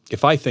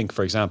 if I think,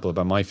 for example,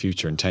 about my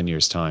future in 10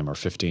 years' time or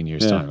 15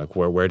 years' time, like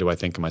where do I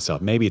think of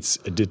myself? Maybe it's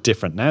a bit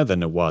different now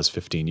than it was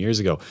 15 years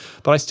ago.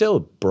 But I still,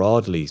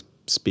 broadly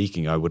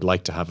speaking, I would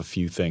like to have a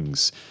few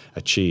things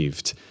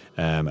achieved,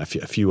 a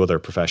few other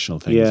professional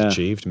things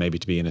achieved, maybe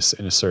to be in a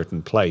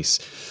certain place.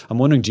 I'm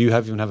wondering, do you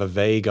even have a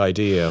vague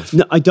idea of?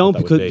 No, I don't,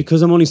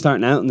 because I'm only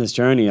starting out in this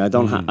journey. I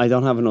don't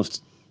have enough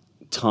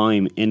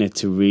time in it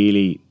to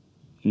really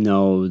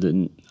know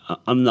that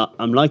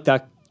I'm like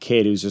that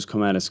kid who's just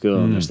come out of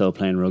school and they're still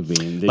playing rugby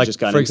and they Like, just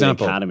got for into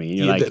example, the academy. And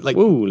you're yeah, like,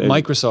 whoa.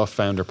 Microsoft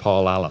founder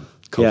Paul Allen,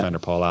 co-founder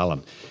Paul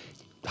Allen,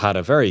 had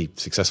a very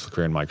successful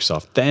career in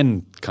Microsoft,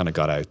 then kind of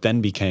got out, then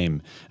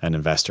became an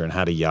investor and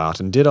had a yacht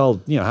and did all,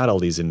 had all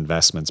these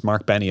investments.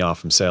 Mark Benioff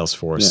from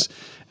Salesforce.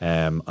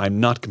 I'm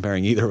not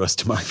comparing either of us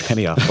to Mark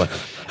Benioff, but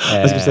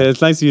I was going to say,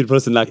 it's nice of you to put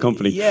us in that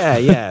company.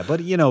 Yeah. But,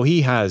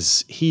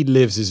 he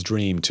lives his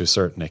dream to a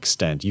certain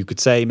extent. You could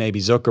say maybe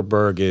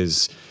Zuckerberg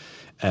is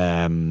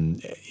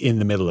in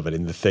the middle of it,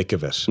 in the thick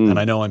of it. And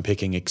I know I'm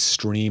picking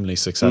extremely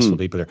successful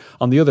people there.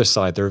 On the other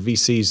side, there are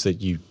VCs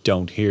that you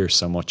don't hear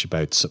so much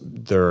about. So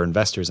there are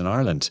investors in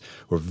Ireland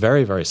who are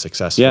very, very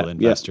successful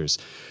investors,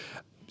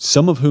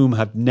 some of whom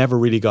have never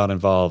really got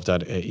involved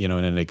at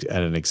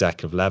an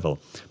executive level,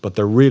 but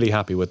they're really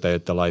happy with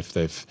the life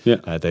they've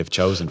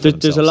chosen for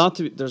themselves.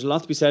 There's a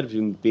lot to be said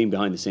between being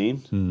behind the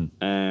scene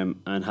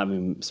and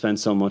having spent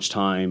so much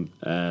time,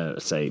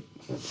 say,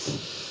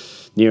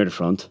 near the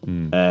front.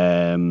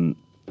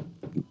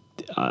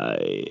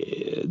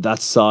 That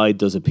side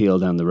does appeal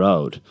down the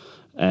road.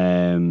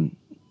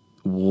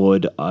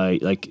 Would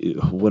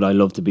I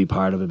love to be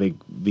part of a big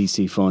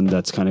VC fund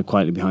that's kind of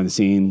quietly behind the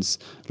scenes,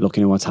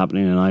 looking at what's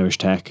happening in Irish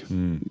tech?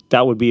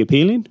 That would be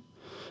appealing.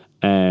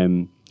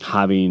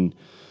 Having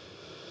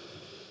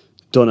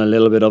done a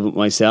little bit of it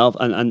myself,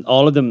 and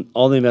all the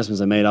investments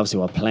I made, obviously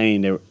while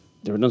playing, they were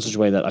done in such a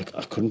way that I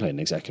couldn't play an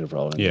executive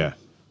role.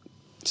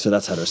 So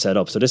that's how they're set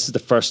up. So this is the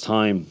first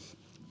time,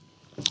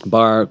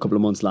 bar a couple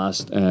of months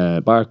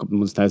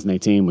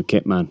 2018 with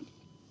Kitman,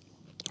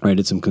 I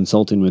did some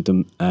consulting with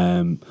them,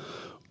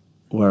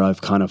 where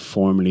I've kind of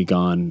formally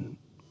gone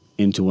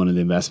into one of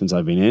the investments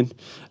I've been in.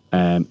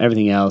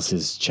 Everything else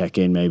is check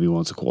in maybe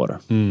once a quarter,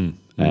 and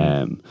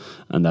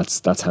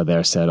that's how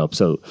they're set up.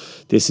 So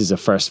this is a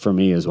first for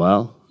me as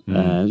well.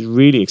 It's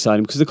really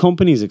exciting because the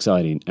company is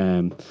exciting.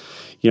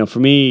 For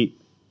me,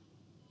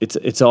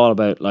 it's all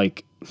about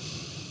like.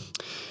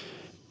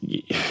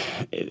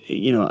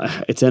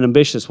 It's an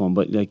ambitious one,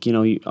 but I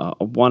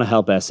want to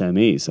help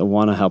SMEs. I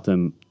want to help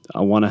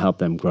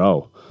them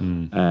grow.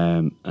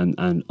 And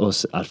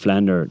us at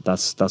Flender,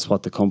 that's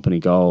what the company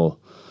goal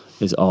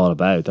is all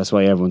about. That's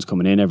why everyone's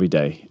coming in every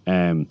day,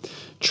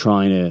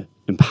 trying to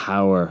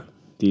empower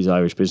these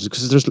Irish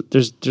businesses,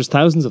 because there's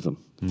thousands of them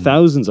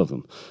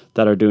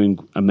that are doing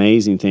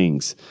amazing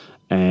things.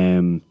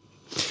 Flender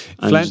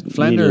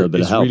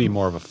is really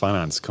more of a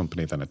finance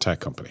company than a tech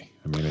company.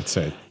 I mean,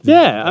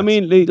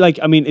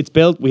 it's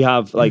built. We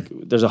have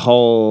there's a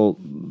whole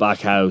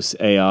backhouse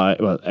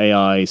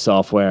AI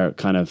software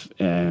kind of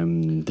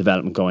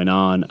development going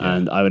on,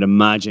 and I would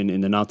imagine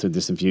in the not too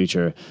distant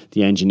future,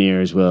 the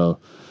engineers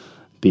will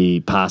be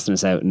passing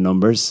us out in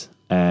numbers,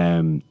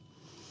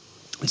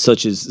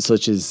 such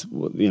as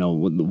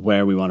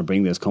where we want to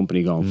bring this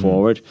company going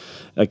forward,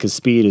 because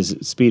speed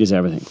is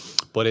everything.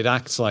 But it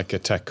acts like a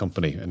tech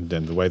company, and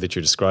then the way that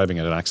you're describing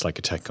it acts like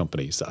a tech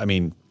company. So, I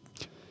mean,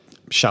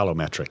 shallow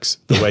metrics,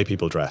 the way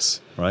people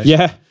dress, right?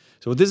 Yeah.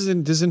 So this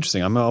is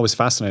interesting. I'm always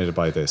fascinated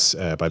by this,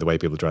 by the way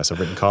people dress. I've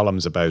written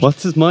columns about. What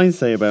does mine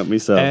say about me?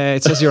 So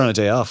it says you're on a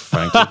day off.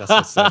 Frankly,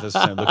 that's what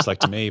it looks like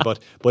to me. But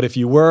if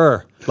you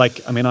were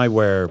I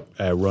wear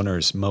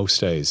runners most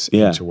days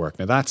into work.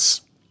 Now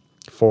that's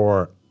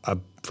for a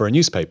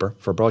newspaper,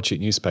 for a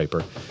broadsheet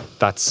newspaper.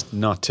 That's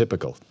not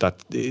typical.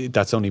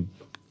 That's only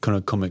kind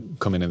of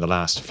coming in the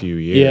last few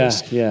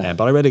years.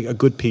 But I read a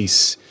good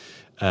piece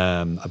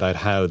about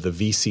how the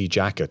VC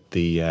jacket,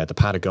 the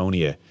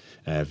Patagonia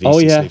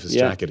VC sleeveless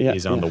jacket,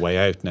 is on the way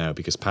out now,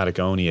 because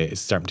Patagonia is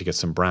starting to get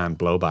some brand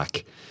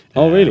blowback.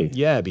 Oh, really?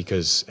 Yeah,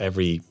 because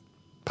every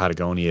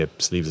Patagonia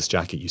sleeveless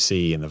jacket you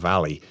see in the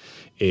valley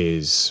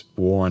is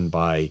worn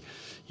by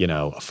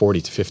a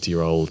 40 to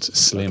 50-year-old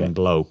slim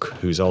bloke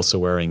who's also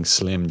wearing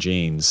slim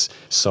jeans,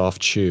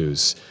 soft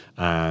shoes,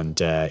 and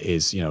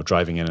is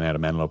driving in and out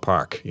of Menlo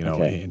Park,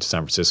 into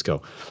San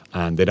Francisco,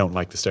 and they don't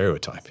like the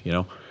stereotype,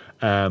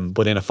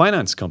 But in a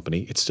finance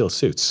company, it still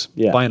suits,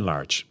 by and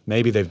large.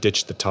 Maybe they've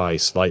ditched the tie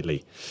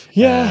slightly.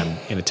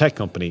 In a tech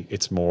company,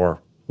 it's more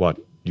what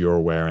you're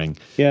wearing.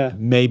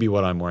 Maybe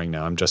what I'm wearing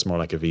now. I'm just more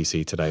like a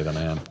VC today than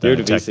I am. You're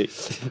the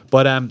VC.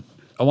 But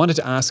I wanted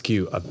to ask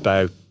you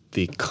about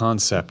the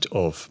concept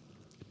of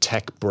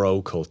tech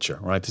bro culture,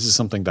 right? This is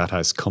something that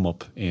has come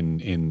up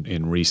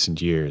in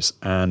recent years.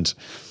 And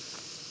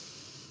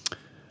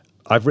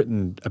I've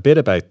written a bit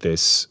about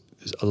this.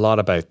 There's a lot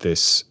about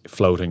this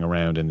floating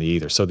around in the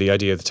ether. So the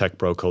idea of the tech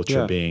bro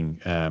culture being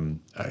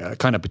a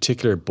kind of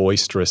particular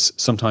boisterous,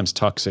 sometimes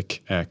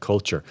toxic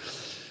culture.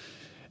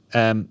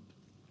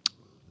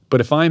 But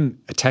if I'm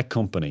a tech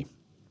company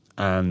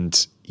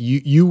and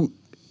you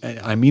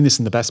I mean this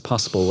in the best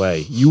possible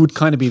way, you would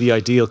kind of be the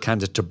ideal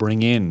candidate to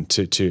bring in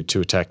to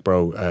a tech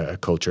bro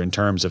culture, in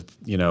terms of,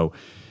 you're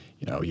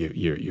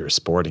a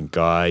sporting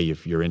guy,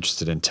 you're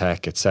interested in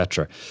tech,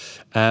 etc.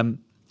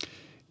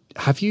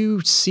 Have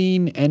you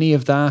seen any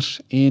of that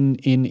in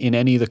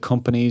any of the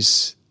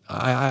companies?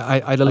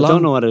 I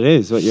don't know what it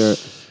is.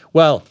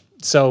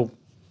 So,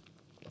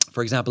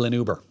 for example, in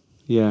Uber.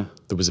 Yeah.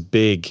 there was a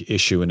big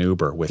issue in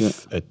Uber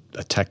with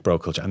a tech bro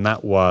culture, and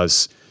that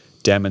was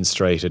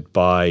demonstrated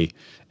by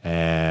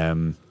a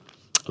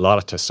lot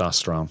of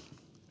testosterone,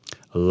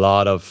 a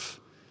lot of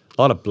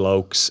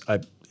blokes,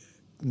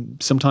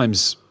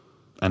 sometimes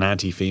an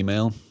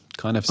anti-female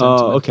kind of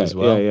sentiment as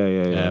well.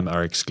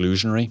 Are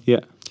exclusionary. Yeah.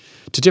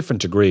 To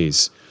different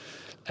degrees.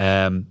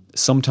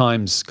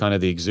 Sometimes kind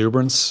of the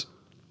exuberance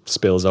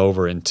spills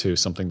over into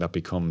something that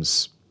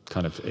becomes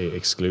kind of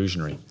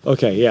exclusionary.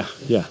 Okay, yeah.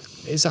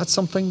 Is that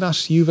something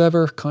that you've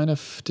ever kind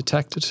of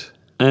detected?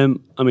 I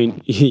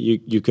mean,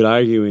 you could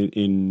argue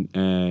in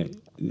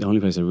the only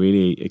place I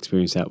really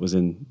experienced that was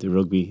in the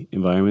rugby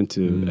environment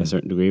to a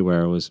certain degree,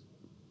 where it was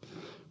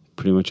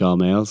pretty much all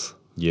males.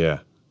 Yeah.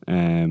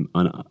 On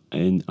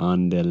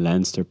the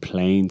Leinster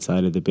Plain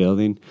side of the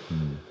building.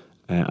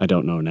 I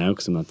don't know now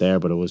because I'm not there,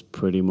 but it was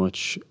pretty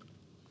much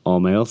all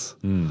males.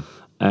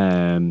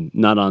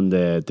 Not on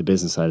the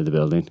business side of the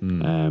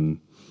building.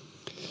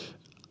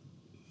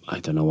 I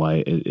don't know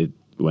why it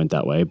went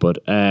that way, but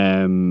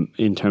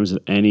in terms of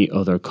any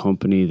other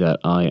company that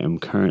I am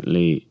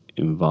currently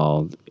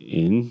involved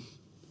in,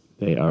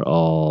 they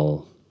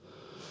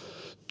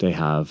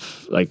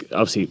have, like,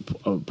 obviously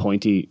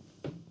Pointy,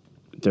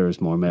 there's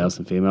more males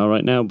than female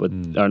right now, but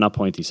or not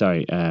Pointy,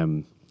 sorry,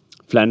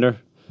 Flender,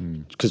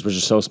 because we're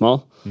just so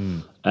small.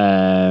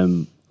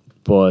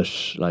 But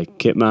like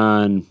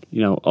Kitman,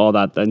 all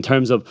that, in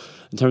terms of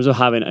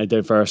having a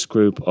diverse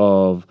group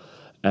of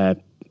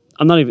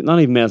I'm not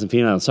even males and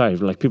females, sorry,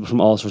 but like people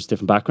from all sorts of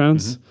different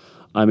backgrounds.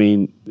 I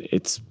mean,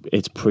 it's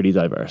pretty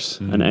diverse,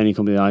 and any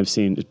company that I've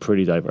seen is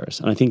pretty diverse.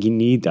 And I think you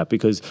need that,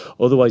 because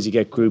otherwise you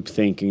get group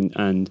thinking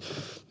and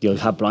you'll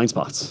have blind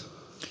spots.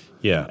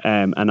 Yeah.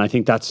 And I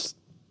think that's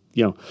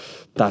the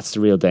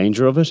real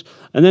danger of it.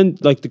 And then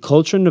like the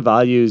culture and the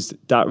values,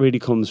 that really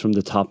comes from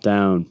the top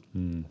down.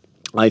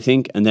 I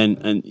think, and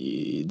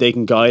they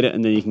can guide it,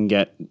 and then you can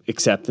get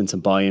acceptance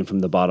and buy-in from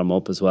the bottom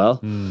up as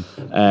well.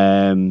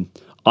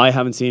 I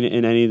haven't seen it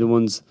in any of the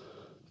ones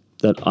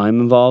that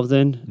I'm involved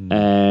in.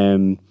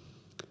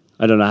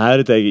 I don't know how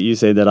to take it. You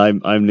say that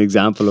I'm an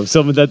example of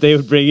someone that they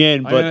would bring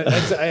in, but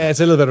it's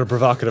a little bit of a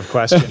provocative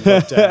question.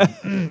 But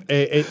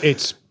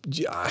it's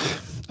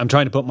I'm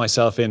trying to put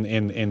myself in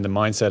the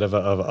mindset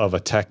of a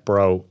tech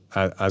bro,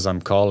 as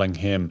I'm calling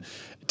him.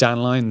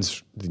 Dan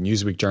Lyons, the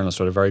Newsweek journalist,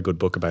 wrote a very good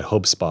book about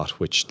HubSpot,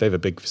 which they have a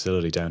big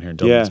facility down here in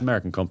Dublin. It's an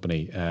American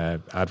company,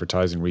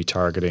 advertising,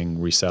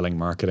 retargeting, reselling,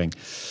 marketing.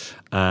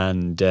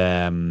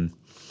 And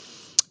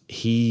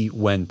he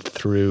went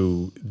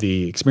through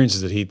the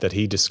experiences that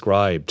he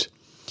described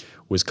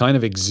was kind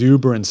of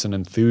exuberance and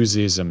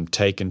enthusiasm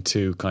taken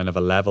to kind of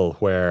a level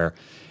where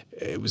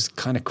it was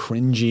kind of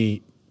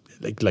cringy,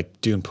 like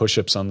doing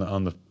push-ups on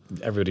the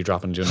everybody doing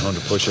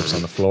 100 push-ups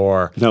on the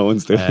floor. No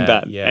one's doing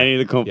that. Any of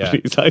the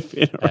companies I've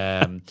been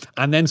around.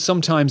 And then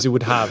sometimes it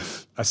would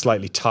have a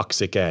slightly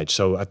toxic edge.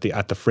 So at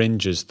the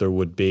fringes there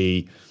would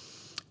be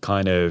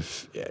kind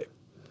of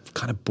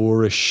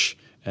boorish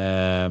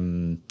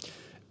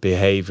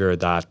behavior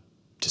that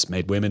just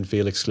made women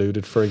feel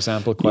excluded, for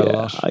example, quite a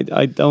lot.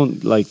 I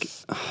don't like.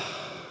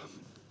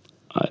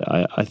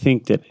 I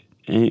think that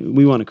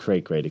we want to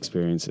create great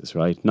experiences,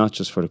 right? Not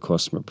just for the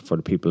customer, but for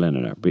the people in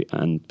it.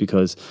 And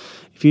because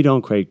if you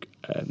don't create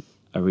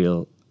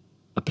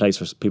a place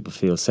where people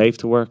feel safe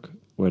to work,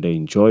 where they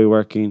enjoy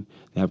working,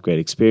 they have great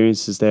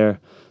experiences there,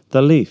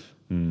 they'll leave,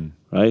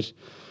 right?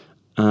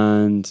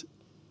 And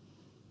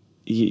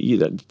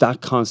that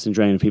constant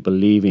drain of people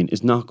leaving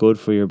is not good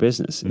for your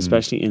business,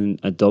 especially in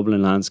a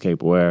Dublin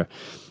landscape where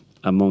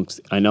I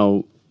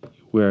know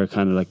we're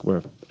kind of like,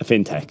 we're a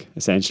fintech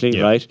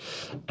essentially, right?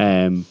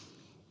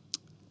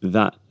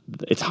 That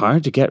it's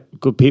hard to get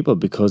good people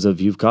because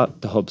of you've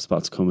got the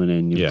HubSpots coming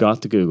in, you've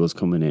got the Googles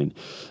coming in.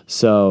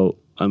 So,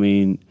 I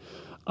mean,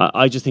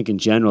 I just think in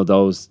general,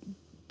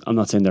 I'm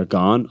not saying they're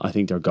gone. I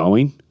think they're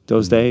going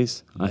those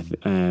days.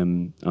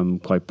 I'm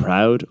quite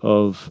proud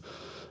of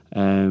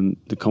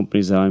the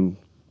companies that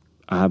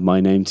I have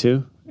my name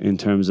to in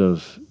terms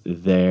of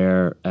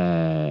their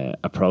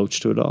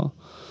approach to it all.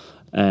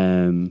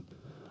 And,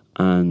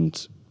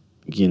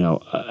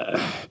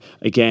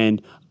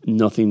 again,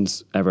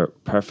 nothing's ever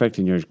perfect,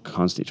 and you're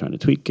constantly trying to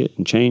tweak it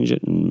and change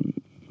it and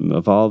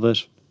evolve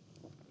it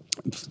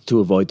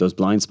to avoid those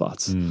blind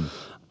spots.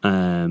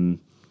 It's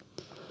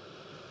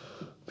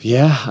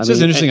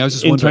just interesting. I was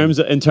just wondering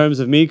in terms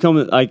of me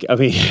coming, like, I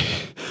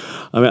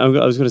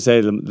was going to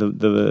say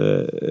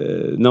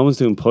no one's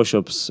doing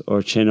push-ups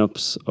or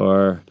chin-ups,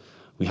 or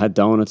we had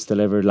donuts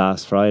delivered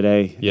last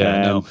Friday.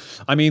 No.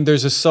 I mean,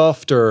 there's a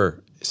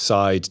softer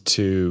side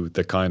to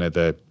the kind of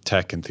the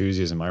tech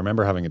enthusiasm. I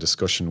remember having a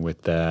discussion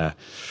with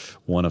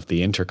one of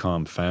the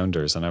Intercom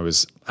founders, and I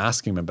was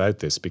asking him about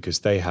this because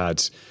they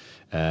had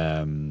they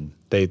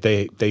have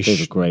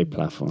a great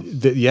platform.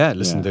 And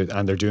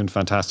they're doing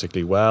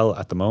fantastically well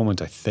at the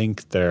moment. I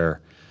think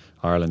they're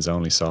Ireland's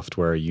only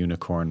software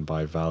unicorn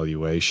by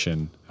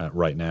valuation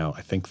right now.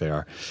 I think they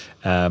are,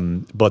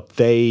 but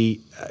they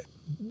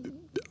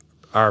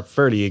are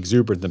fairly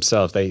exuberant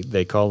themselves.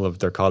 They call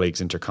their colleagues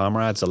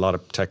intercomrades. A lot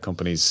of tech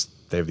companies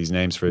they have these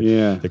names for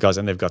Yeah. the guys,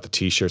 and they've got the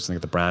T-shirts and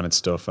they've got the branded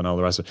stuff and all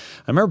the rest of it.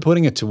 I remember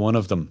putting it to one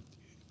of them,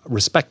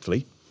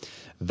 respectfully,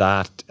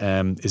 that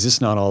is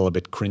this not all a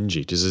bit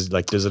cringy? Does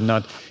it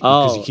not?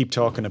 Because you keep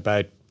talking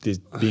about this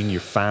being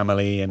your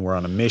family and we're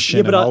on a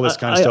mission and all this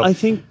kind of stuff.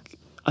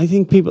 I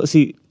think people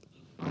see,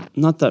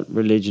 not that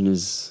religion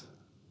is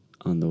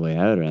on the way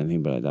out or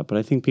anything like that, but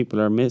I think people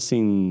are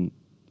missing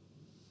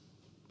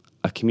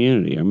a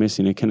community, or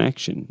missing a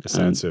connection, A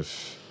sense of.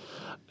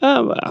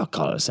 I'll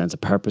call it a sense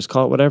of purpose,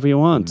 call it whatever you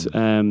want.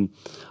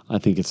 I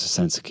think it's a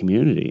sense of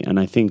community. And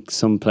I think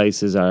some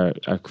places are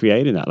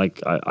creating that. Like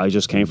I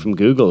just came from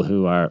Google,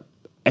 who are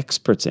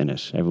experts in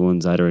it.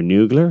 Everyone's either a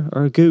Noogler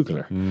or a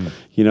Googler.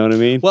 You know what I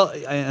mean? Well,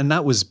 and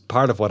that was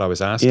part of what I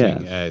was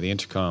asking Yeah. the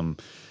Intercom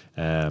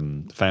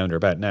founder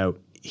about. Now,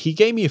 he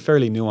gave me a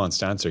fairly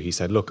nuanced answer. He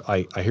said, look,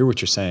 I hear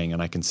what you're saying,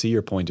 and I can see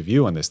your point of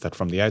view on this, that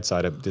from the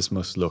outside, this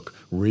must look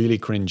really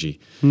cringy.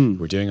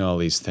 We're doing all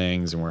these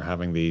things, and we're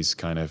having these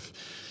kind of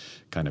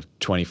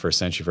 21st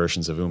century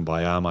versions of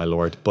Umbaya, my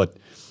lord. But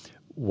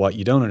what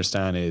you don't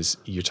understand is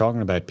you're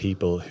talking about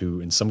people who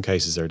in some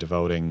cases are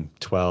devoting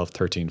 12,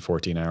 13,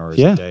 14 hours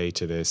a day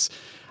to this.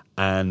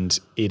 And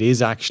it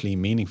is actually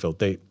meaningful.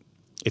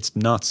 It's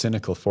not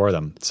cynical for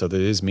them. So that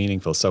it is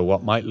meaningful. So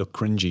what might look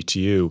cringy to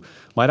you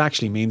might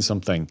actually mean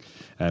something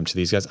to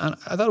these guys. And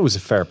I thought it was a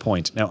fair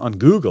point. Now on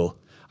Google,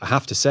 I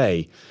have to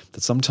say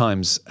that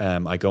sometimes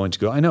I go into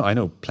Google. I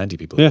know plenty of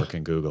people who work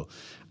in Google,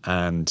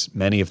 and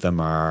many of them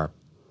are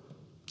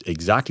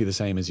exactly the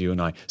same as you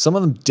and I. Some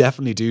of them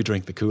definitely do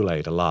drink the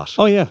Kool-Aid a lot.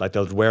 Oh yeah, like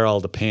they'll wear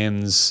all the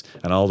pins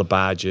and all the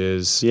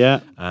badges.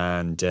 Yeah,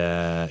 and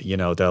they'll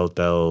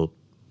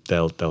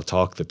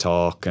talk the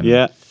talk.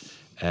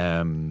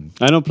 And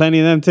I know plenty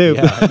of them too.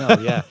 Yeah, I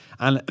know. Yeah,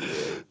 and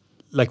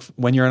like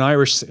when you're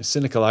an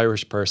cynical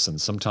Irish person,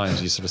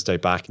 sometimes you sort of stay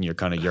back and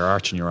you're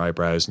arching your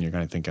eyebrows and you're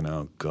kind of thinking,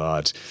 oh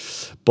God.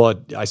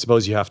 But I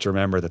suppose you have to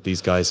remember that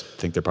these guys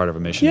think they're part of a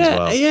mission as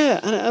well. Yeah,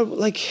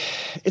 and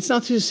it's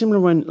not too similar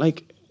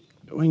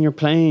when you're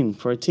playing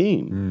for a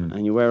team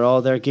and you wear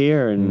all their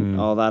gear and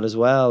all that as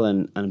well,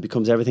 and it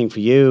becomes everything for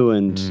you,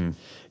 and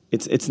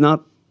it's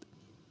not,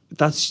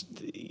 that's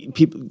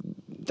people,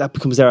 that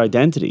becomes their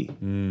identity.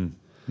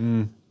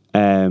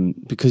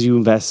 Because you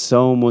invest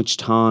so much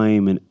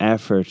time and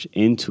effort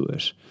into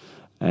it.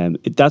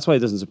 That's why it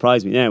doesn't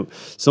surprise me. Now,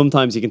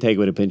 sometimes you can take it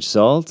with a pinch of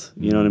salt,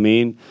 you know what I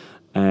mean?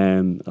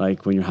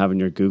 Like when you're having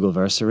your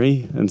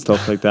Googleversary and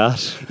stuff like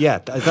that. Yeah,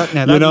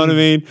 you know what I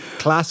mean?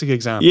 Classic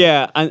example.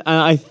 Yeah, and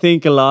I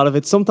think a lot of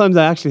it, sometimes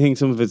I actually think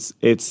some of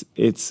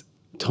it's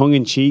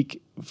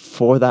tongue-in-cheek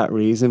for that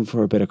reason,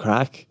 for a bit of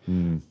crack.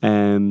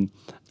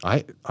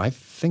 I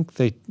think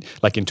they,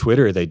 like in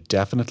Twitter, they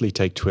definitely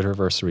take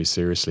Twitterversary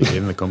seriously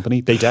in the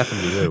company. They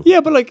definitely do.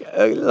 Yeah, but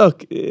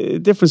look,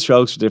 different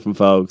strokes for different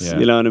folks. Yeah.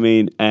 You know what I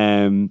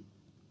mean?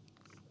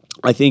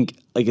 I think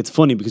it's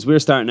funny because we're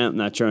starting out in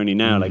that journey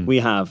now. Like we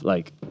have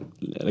like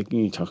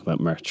you talk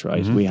about merch,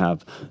 right? We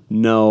have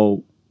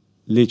I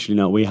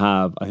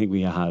think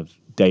we have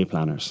day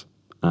planners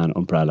and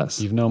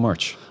umbrellas. You've no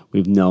merch.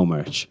 We've no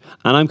merch,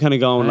 and I'm kind of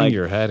going Hang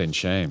your head in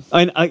shame.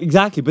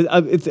 Exactly, but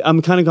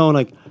I'm kind of going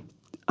like,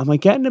 am I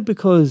getting it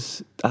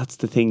because that's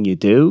the thing you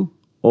do?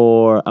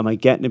 Or am I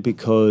getting it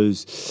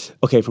because,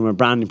 okay, from a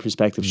branding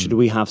perspective, should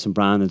we have some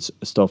branded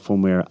stuff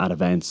when we're at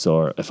events,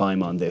 or if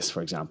I'm on this,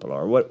 for example,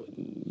 or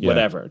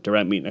whatever,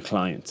 direct meeting a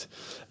client?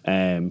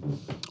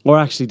 Or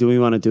actually, do we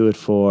want to do it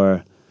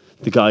for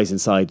the guys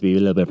inside to be a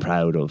little bit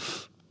proud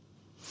of?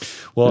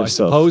 Well, I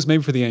suppose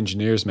maybe for the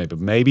engineers,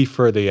 maybe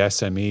for the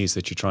SMEs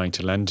that you're trying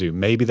to lend to,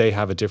 maybe they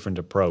have a different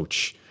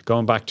approach.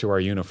 Going back to our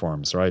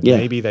uniforms, right? Yeah.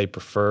 Maybe they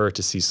prefer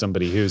to see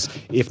somebody who's,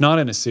 if not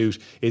in a suit,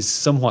 is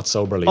somewhat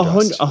soberly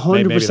dressed.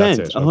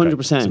 100%.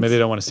 100%. So maybe they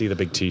don't want to see the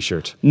big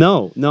T-shirt.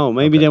 No.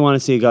 Maybe they want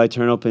to see a guy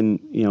turn up in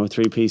a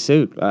 3-piece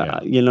suit.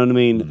 You know what I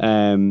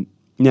mean?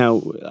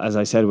 Now, as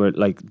I said, we're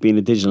like being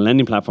a digital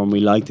lending platform. We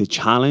like to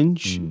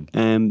challenge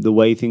the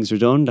way things are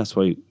done. That's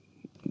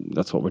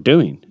what we're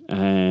doing,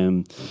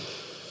 and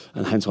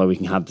hence why we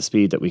can have the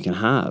speed that we can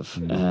have.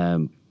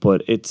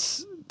 But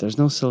there's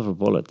no silver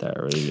bullet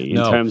there, really, in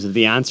terms of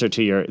the answer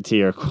to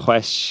your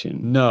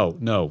question.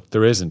 No,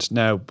 there isn't.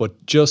 Now,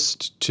 but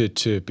just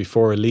to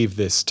before I leave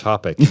this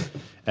topic,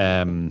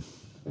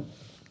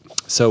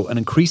 so an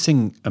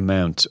increasing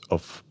amount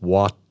of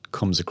what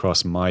comes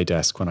across my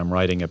desk when I'm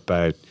writing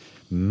about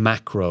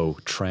macro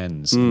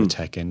trends in the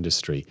tech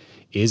industry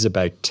is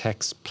about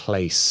tech's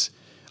place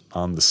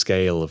on the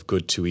scale of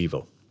good to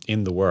evil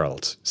in the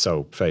world.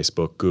 So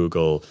Facebook,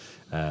 Google,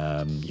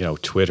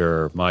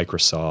 Twitter,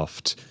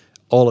 Microsoft,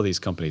 all of these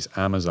companies,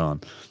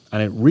 Amazon.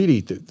 And it really,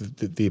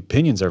 the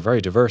opinions are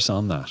very diverse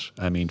on that.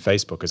 I mean,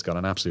 Facebook has got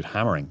an absolute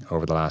hammering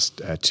over the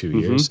last 2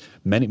 years.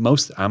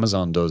 Most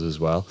Amazon does as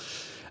well.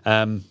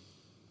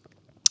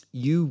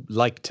 You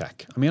like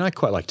tech. I mean, I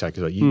quite like tech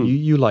as well.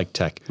 You like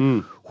tech.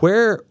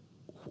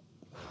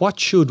 What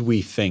should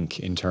we think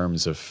in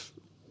terms of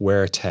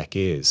where tech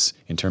is,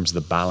 in terms of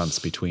the balance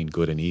between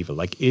good and evil?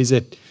 Like, is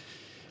it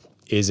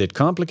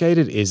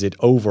complicated? Is it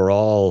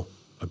overall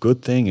a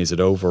good thing? Is it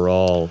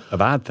overall a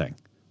bad thing?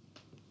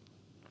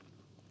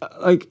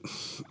 Like,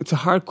 it's a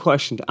hard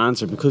question to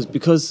answer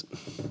because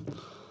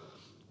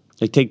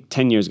like, take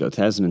 10 years ago,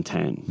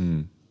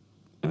 2010.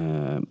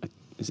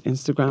 Is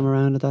Instagram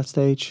around at that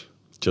stage?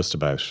 Just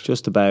about.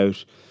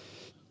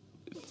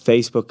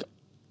 Facebook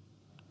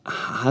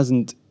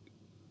hasn't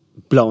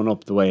blown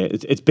up the way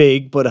it's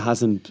big, but it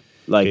hasn't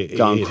like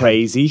gone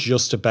crazy.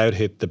 Just about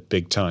hit the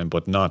big time,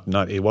 but not.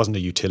 It wasn't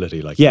a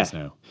utility like it is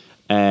now.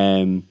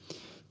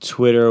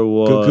 Twitter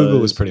was... Google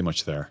was pretty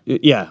much there.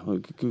 Yeah, well,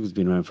 Google's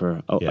been around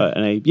for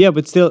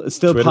but still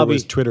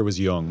Twitter was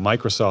young.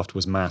 Microsoft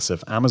was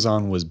massive.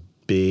 Amazon was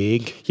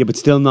big. Yeah, but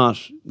still not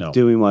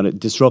doing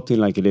disrupting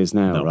like it is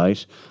now,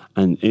 right?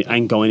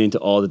 And going into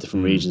all the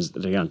different regions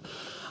that they're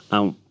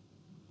on.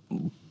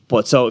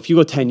 But so if you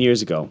go 10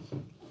 years ago,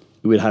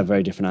 you would have a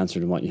very different answer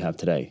than what you have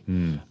today.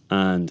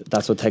 And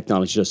that's what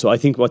technology does. So I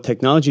think what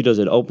technology does,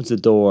 it opens the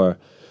door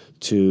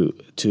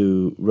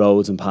to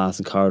roads and paths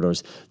and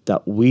corridors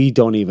that we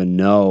don't even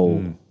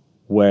know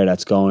where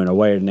that's going or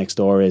where the next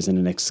door is and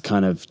the next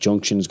kind of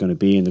junction is going to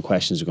be and the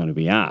questions are going to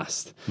be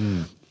asked.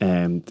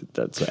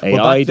 That's what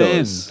AI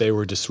does. Then they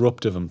were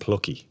disruptive and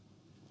plucky.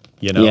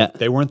 You know,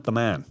 they weren't the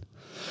man.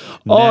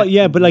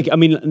 But like, I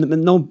mean,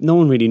 no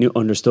one really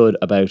understood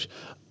about,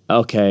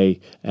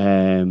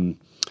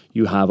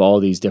 you have all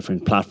these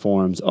different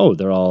platforms. Oh,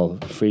 they're all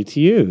free to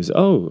use.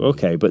 Oh,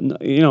 okay.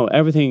 But, you know,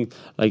 everything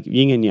like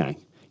yin and yang.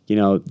 You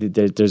know,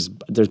 there's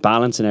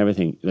balance in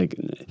everything. Like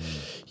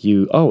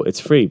it's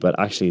free, but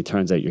actually it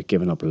turns out you're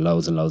giving up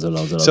loads and loads and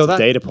loads of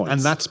data points.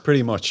 And that's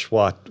pretty much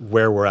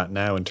where we're at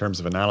now in terms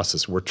of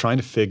analysis. We're trying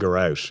to figure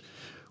out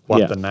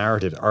what the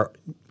narrative are.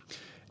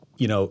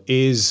 You know,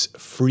 is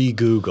free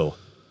Google,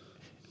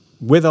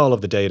 with all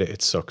of the data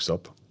it sucks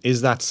up,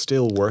 is that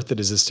still worth it?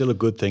 Is it still a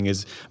good thing?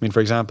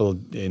 For example,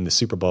 in the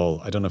Super Bowl,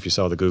 I don't know if you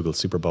saw the Google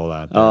Super Bowl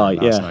ad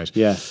last night.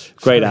 Yeah,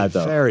 great ad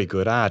though. Very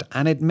good ad.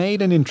 And it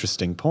made an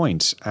interesting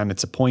point, and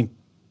it's a point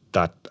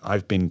that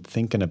I've been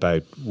thinking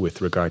about with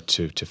regard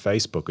to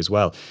Facebook as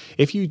well.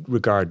 If you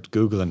regard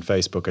Google and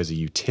Facebook as a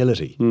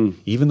utility,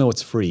 even though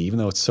it's free, even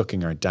though it's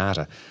sucking our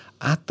data,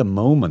 at the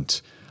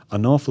moment,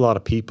 an awful lot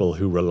of people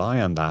who rely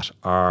on that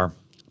are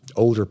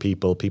older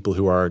people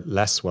who are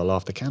less well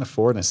off. They can't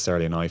afford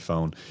necessarily an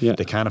iPhone.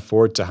 They can't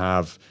afford to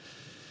have...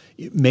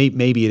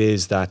 Maybe it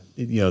is that,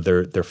 you know,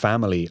 their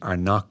family are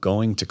not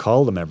going to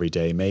call them every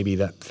day. Maybe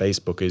that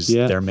Facebook is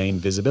their main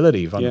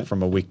visibility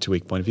from a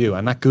week-to-week point of view.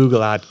 And that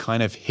Google ad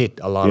kind of hit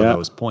a lot of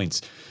those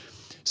points.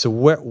 So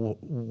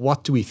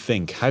what do we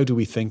think? How do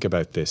we think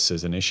about this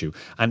as an issue?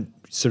 And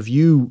sort of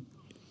you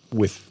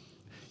with,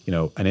 you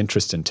know, an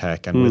interest in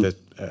tech and with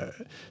a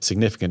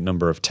significant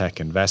number of tech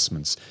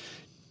investments,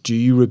 do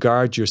you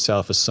regard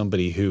yourself as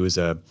somebody who is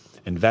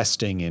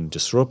investing in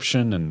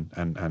disruption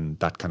and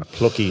that kind of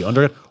plucky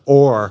under it,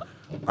 or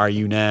are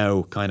you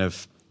now kind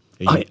of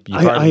part of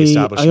the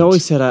establishment? I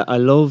always said I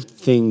love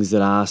things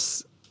that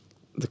ask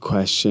the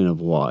question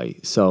of why.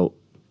 So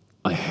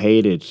I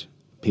hated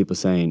people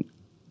saying,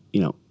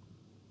 you know,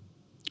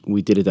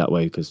 we did it that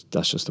way because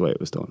that's just the way it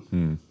was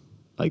done.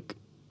 Like,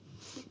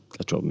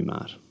 that drove me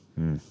mad.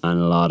 And a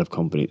lot of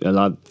companies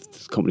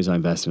I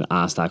invested in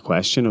asked that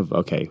question of,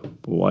 okay,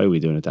 well, why are we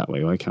doing it that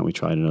way? Why can't we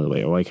try it another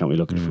way? Or why can't we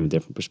look at it from a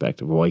different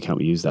perspective? Or why can't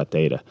we use that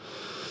data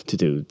to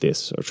do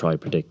this or try to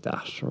predict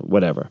that or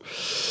whatever?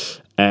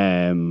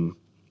 So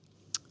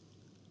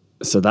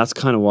that's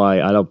kind of why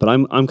I love. But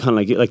I'm kind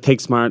of like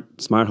take smart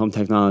home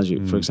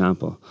technology for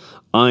example.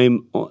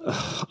 I'm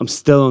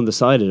still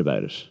undecided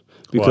about it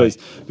because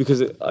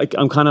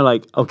I'm kind of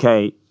like,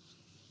 okay,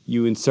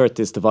 you insert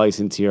this device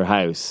into your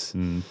house.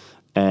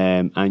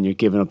 And you're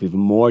giving up even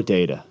more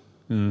data.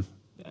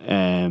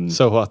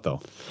 So what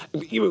though?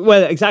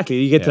 Well, exactly.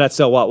 You get to that.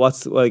 So what?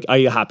 What's like? Are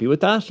you happy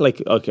with that?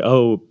 Like, okay.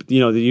 Oh, you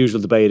know, the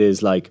usual debate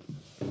is like,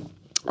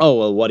 oh,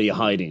 well, what are you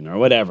hiding or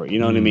whatever? You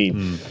know what I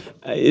mean?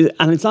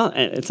 And it's not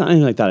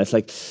anything like that. It's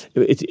like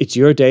it's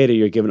your data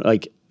you're giving.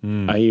 Like,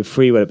 are you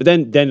free with it?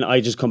 But then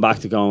I just come back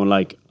to going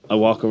like, I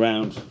walk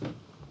around.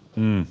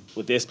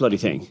 With this bloody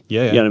thing.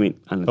 You know what I mean?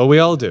 And we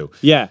all do.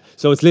 Yeah.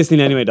 So it's listening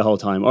anyway the whole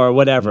time or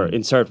whatever.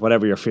 Insert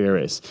whatever your fear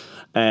is.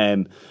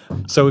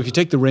 So if you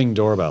take the Ring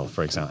doorbell,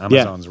 for example,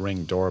 Amazon's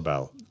Ring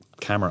doorbell,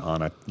 camera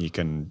on it,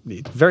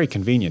 it's very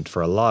convenient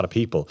for a lot of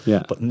people.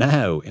 But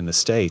now in the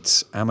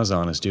States,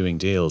 Amazon is doing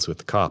deals with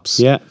the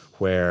cops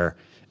where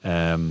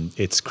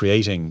it's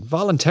creating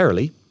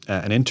voluntarily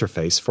an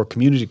interface for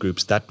community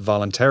groups that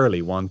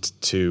voluntarily want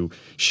to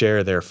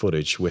share their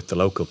footage with the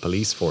local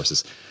police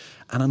forces.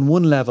 And on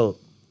one level,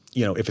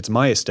 you know, if it's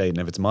my estate and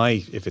if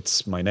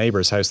it's my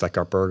neighbour's house that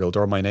got burgled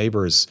or my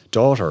neighbour's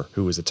daughter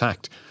who was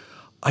attacked,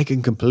 I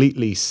can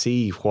completely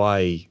see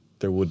why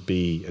there would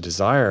be a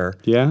desire.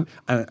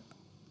 And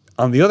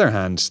on the other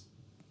hand,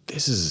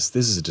 this is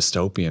a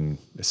dystopian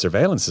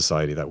surveillance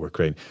society that we're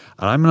creating,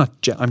 and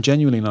I'm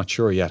genuinely not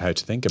sure yet how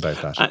to think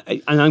about that.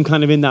 And I'm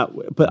kind of in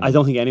that, but I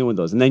don't think anyone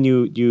does. And then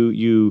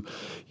you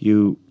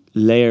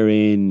layer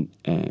in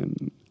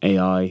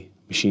AI,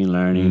 machine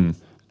learning.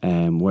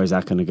 Where's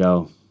that going to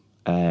go?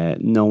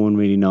 no one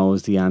really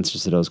knows the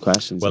answers to those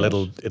questions. Well, yet.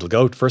 it'll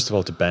go first of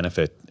all to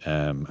benefit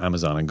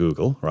Amazon and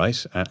Google,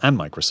 right, and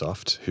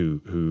Microsoft,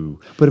 who.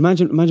 But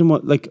imagine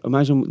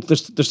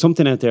there's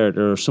something out there.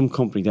 There are some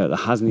company that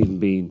hasn't even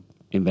been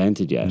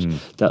invented yet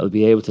that will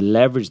be able to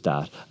leverage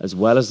that, as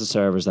well as the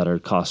servers that are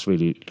cost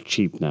really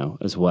cheap now,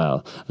 as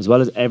well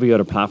as every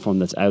other platform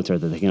that's out there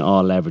that they can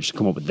all leverage to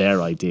come up with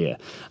their idea,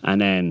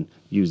 and then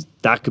use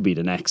that could be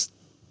the next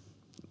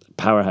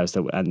powerhouse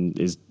that and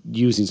is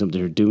using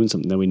something or doing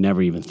something that we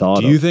never even thought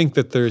of. Do you think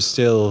that there's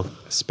still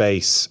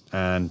space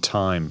and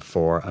time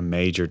for a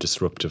major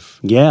disruptive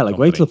like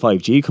wait till company?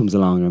 5G comes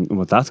along and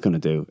what that's going to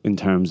do in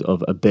terms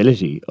of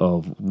ability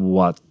of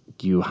what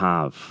you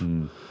have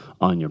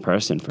on your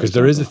person? Because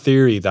there is a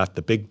theory that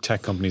the big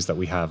tech companies that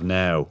we have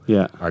now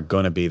are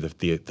going to be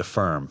the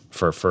firm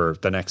for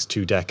the next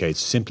 2 decades,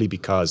 simply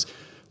because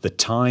the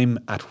time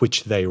at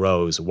which they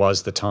rose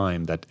was the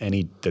time that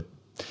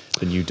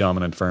the new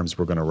dominant firms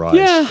were going to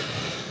rise.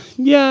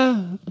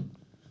 Yeah.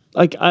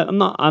 Like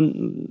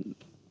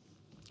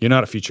You're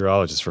not a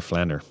futurologist for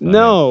Flender.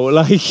 No,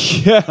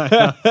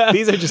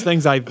 These are just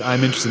things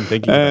I'm interested in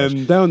thinking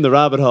about. Down the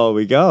rabbit hole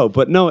we go.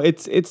 But no,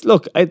 it's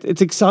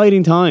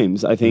exciting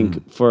times, I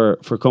think, for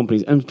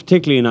companies, and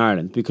particularly in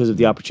Ireland, because of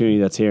the opportunity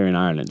that's here in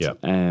Ireland. Yeah.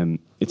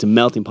 It's a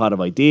melting pot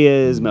of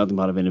ideas, melting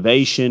pot of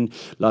innovation,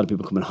 a lot of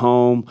people coming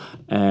home,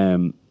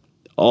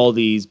 all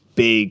these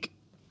big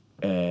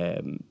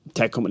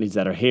tech companies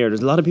that are here.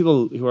 There's a lot of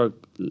people who are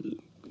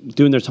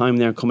doing their time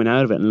there, coming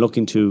out of it and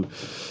looking to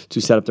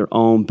set up their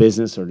own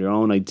business or their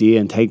own idea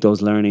and take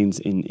those learnings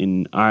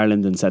in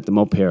Ireland and set them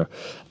up here.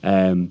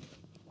 And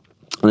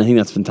I think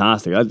that's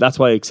fantastic. That's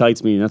why it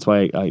excites me, and that's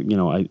why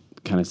I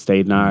kind of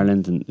stayed in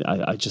Ireland, and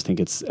I just think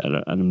it's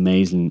an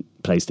amazing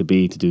place to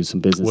be, to do some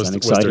business. Was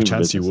and there a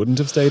chance you wouldn't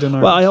have stayed in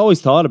Ireland? Well, I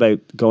always thought about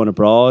going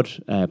abroad,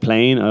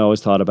 playing. I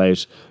always thought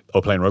about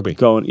playing rugby.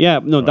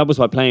 That was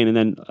why playing. And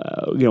then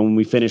when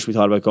we finished, we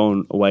thought about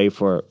going away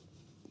for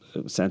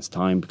a sense of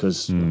time,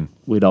 because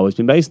we'd always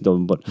been based in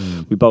Dublin. But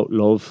we both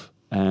love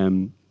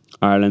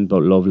Ireland,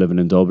 both love living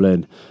in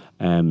Dublin.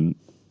 And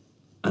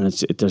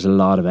there's a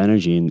lot of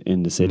energy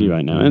in the city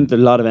right now, and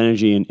there's a lot of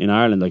energy in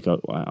Ireland. Like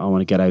I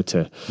want to get out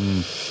to.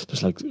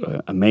 There's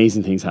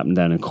amazing things happening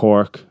down in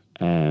Cork.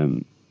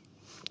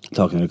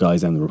 Talking to the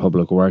guys down in the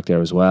Republic of Work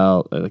there as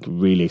well. Like a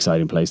really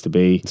exciting place to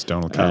be. It's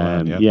Donald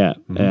Callahan.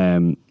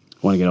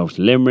 Want to get over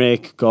to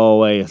Limerick,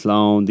 Galway,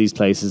 Athlone, these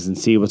places, and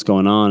see what's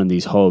going on in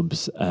these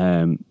hubs.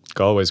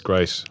 Galway's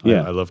great.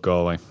 I love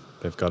Galway.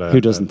 They've got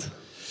who doesn't?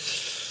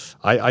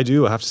 I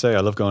do. I have to say, I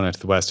love going out to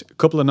the West. A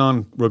couple of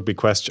non-rugby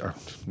questions, or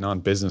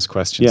non-business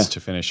questions to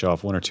finish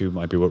off. One or two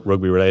might be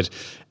rugby related.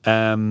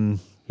 Your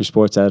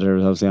sports editor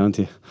was obviously on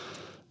to you.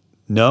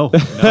 No,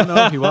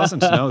 he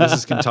wasn't. No, this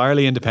is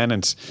entirely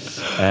independent.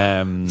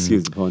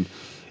 Excuse the pun.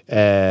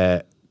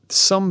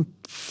 Some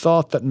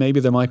thought that maybe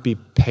there might be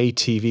pay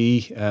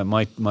TV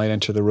might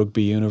enter the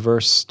rugby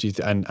universe. Do you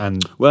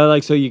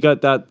well, so you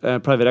got that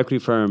private equity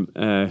firm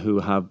who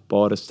have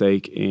bought a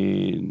stake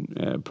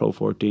in Pro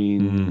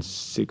 14,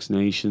 Six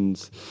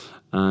Nations,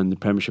 and the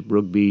Premiership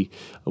Rugby.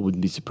 I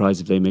wouldn't be surprised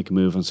if they make a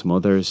move on some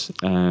others.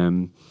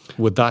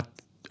 Would that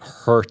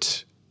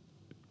hurt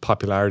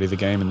popularity of the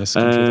game in this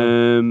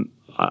country?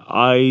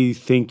 I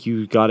think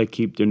you got to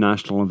keep their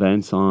national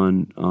events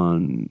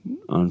on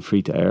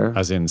free to air,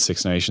 as in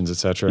Six Nations,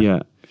 etc. Yeah.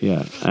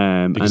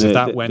 Because if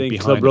that went behind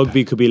club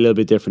rugby could be a little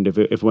bit different if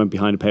it went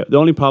behind a paywall. The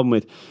only problem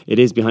with it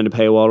is behind a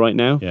paywall right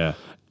now. Yeah.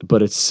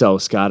 But it's so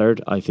scattered.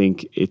 I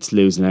think it's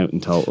losing out in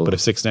total. But if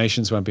Six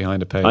Nations went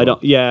behind a paywall,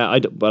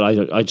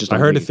 I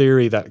heard a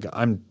theory that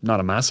I'm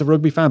not a massive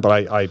rugby fan,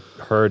 but I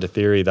heard a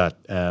theory that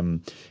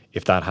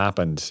if that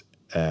happened,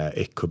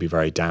 it could be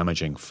very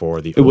damaging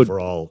for the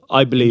overall.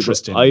 I believe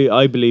interest in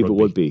I believe rugby.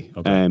 it would be.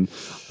 Okay.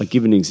 I'll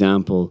give an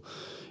example.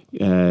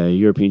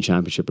 European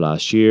Championship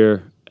last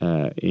year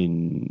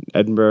in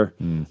Edinburgh.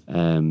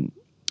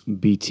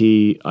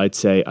 BT, I'd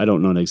say, I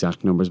don't know the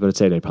exact numbers, but I'd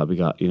say they probably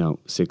got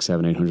 600,000,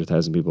 700,000,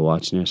 800,000 people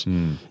watching it.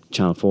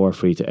 Channel 4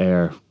 free to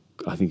air,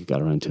 I think it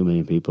got around 2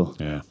 million people.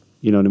 Yeah.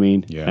 You know what I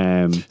mean?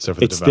 Yeah. So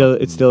for it's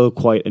still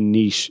quite a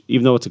niche,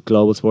 even though it's a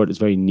global sport. It's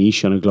very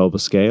niche on a global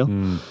scale.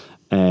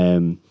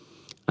 And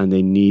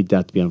they need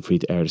that to be on free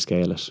to air to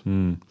scale it.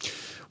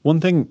 One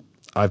thing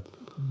I've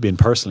been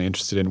personally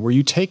interested in: were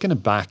you taken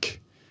aback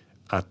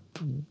at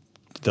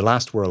the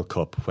last World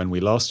Cup when we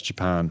lost to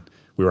Japan?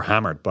 We were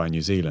hammered by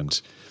New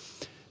Zealand.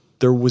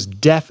 There was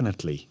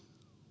definitely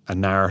a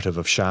narrative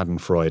of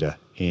Schadenfreude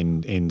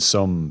in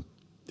some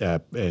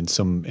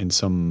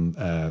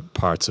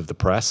parts of the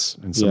press,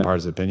 in some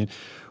parts of the opinion.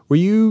 Were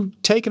you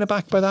taken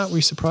aback by that? Were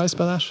you surprised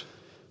by that?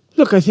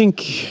 Look, I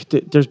think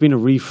there's been a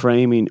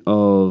reframing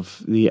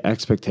of the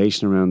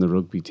expectation around the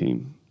rugby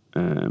team.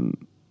 And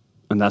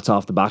that's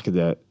off the back of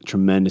the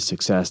tremendous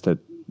success that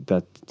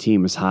the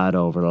team has had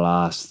over the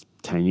last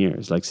 10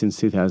 years. Like since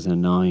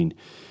 2009,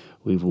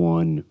 we've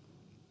won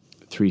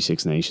 3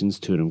 Six Nations,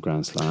 2 of them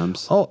Grand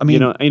Slams. Oh, I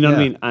mean, what I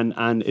mean?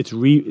 And it's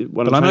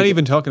But I'm not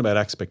even talking about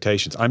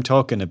expectations. I'm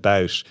talking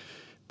about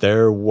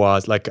there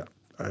was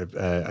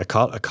a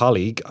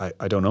colleague,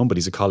 I don't know him, but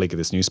he's a colleague of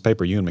this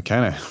newspaper, Ewan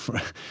McKenna,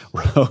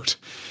 wrote.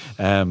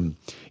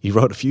 He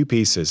wrote a few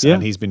pieces,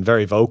 and he's been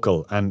very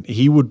vocal. And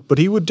he would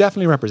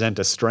definitely represent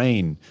a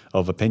strain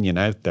of opinion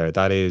out there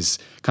that is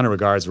kind of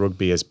regards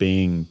rugby as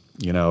being,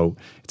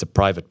 it's a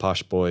private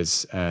posh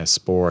boys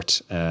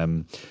sport.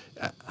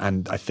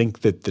 And I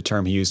think that the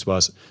term he used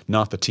was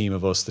not the team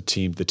of us, the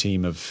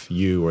team of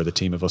you, or the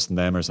team of us and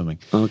them, or something.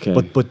 Okay.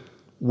 But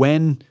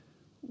when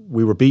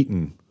we were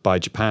beaten by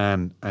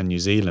Japan and New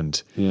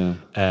Zealand,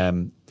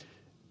 I'm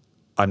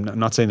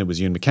not saying it was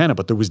Ewan McKenna,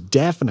 but there was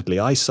definitely,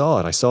 I saw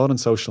it on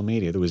social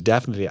media, there was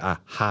definitely a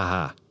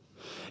ha-ha.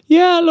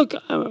 Yeah, look,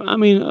 I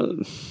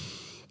mean,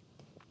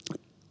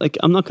 like,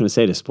 I'm not going to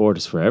say the sport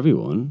is for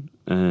everyone.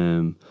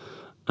 And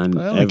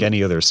like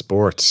any other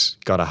sport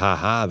got a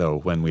ha-ha, though,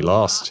 when we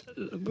lost.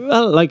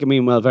 Well,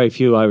 very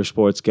few Irish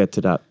sports get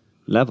to that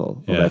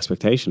level of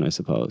expectation, I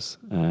suppose.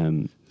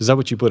 Is that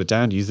what you put it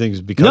down? Do you think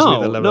it's because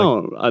of the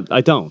level? No,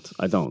 I don't.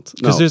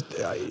 Because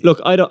look,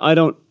 I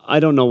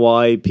don't know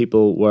why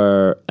people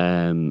were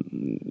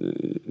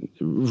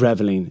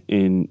reveling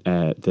in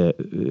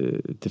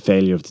the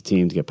failure of the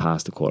team to get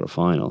past the quarter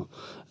final.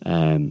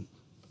 I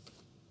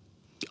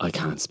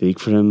can't speak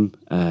for them.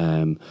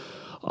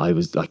 I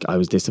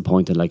was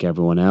disappointed like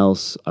everyone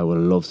else. I would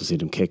have loved to see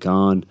them kick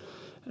on,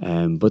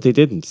 but they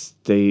didn't.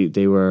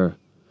 They were,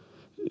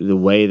 the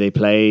way they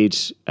played,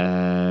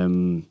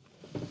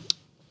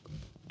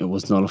 it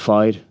was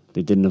nullified.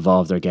 They didn't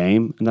evolve their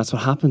game, and that's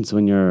what happens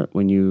when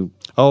you.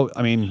 Oh,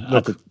 I mean,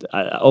 look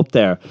up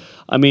there.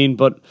 I mean,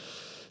 but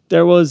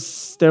there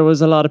was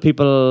a lot of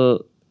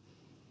people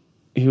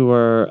who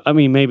were. I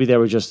mean, maybe they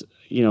were just,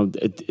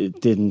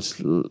 it didn't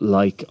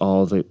like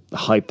all the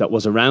hype that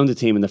was around the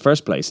team in the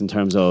first place in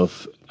terms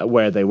of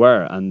where they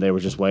were, and they were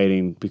just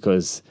waiting,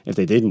 because if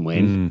they didn't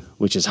win,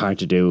 which is hard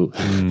to do,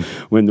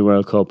 win the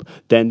World Cup,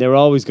 then they were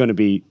always going to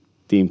be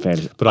deemed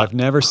failures. But I've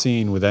never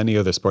seen with any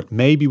other sport,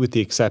 maybe with the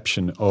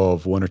exception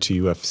of one or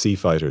two UFC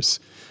fighters,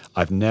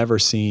 I've never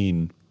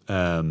seen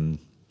a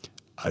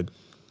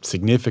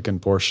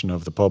significant portion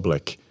of the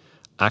public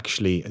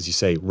actually, as you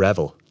say,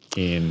 revel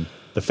in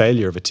the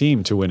failure of a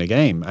team to win a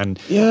game. And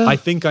I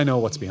think I know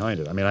what's behind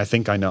it. I mean, I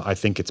think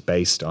it's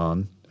based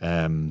on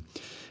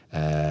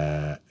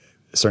a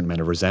certain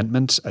amount of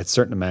resentment, a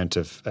certain amount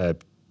of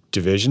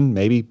division,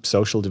 maybe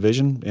social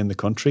division in the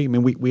country. I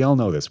mean, we all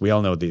know this. We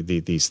all know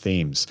these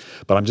themes.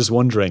 But I'm just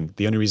wondering,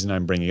 the only reason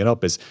I'm bringing it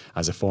up is,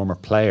 as a former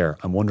player,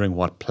 I'm wondering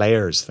what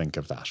players think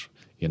of that,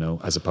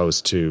 as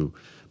opposed to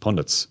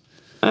pundits.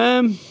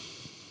 Well,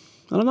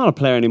 I'm not a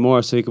player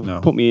anymore, so you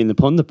can put me in the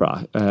pundit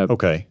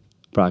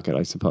bracket,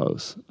 I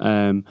suppose.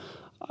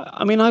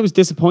 I mean, I was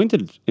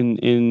disappointed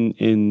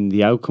in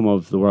the outcome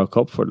of the World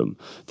Cup for them.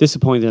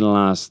 Disappointed in the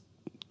last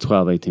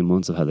 12, 18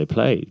 months of how they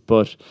played.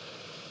 But,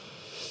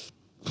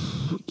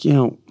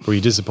 were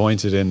you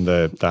disappointed in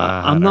the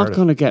I'm not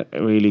going to get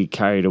really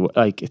carried away.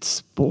 Like, it's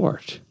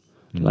sport.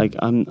 Like,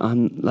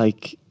 I'm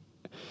like,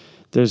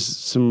 there's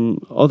some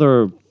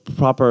other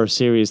proper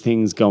serious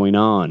things going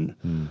on.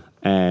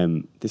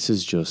 This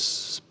is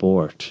just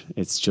sport.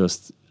 It's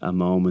just a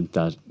moment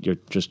that you're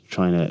just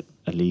trying to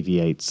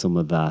alleviate some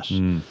of that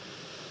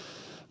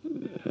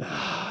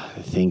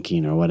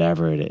thinking or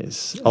whatever it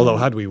is. Although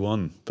had we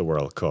won the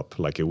World Cup,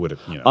 like, it would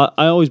have,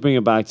 I always bring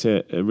it back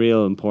to a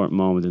real important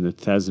moment in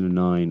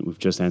 2009. We've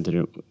just entered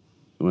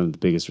one of the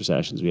biggest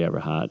recessions we ever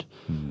had,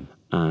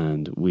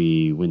 and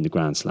we win the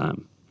Grand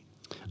Slam.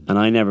 And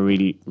I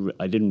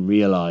didn't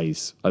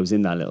realise I was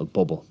in that little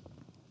bubble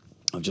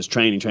of just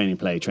training,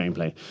 play. I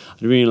didn't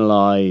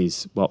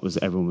realise what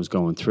everyone was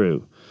going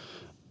through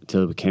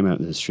until we came out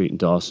in the street in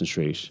Dawson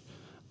Street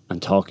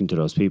and talking to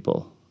those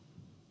people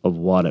of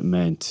what it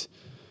meant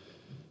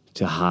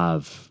to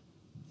have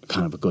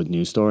kind of a good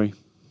news story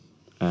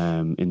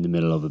in the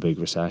middle of a big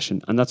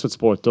recession. And that's what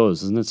sport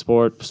does, isn't it?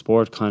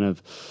 Sport kind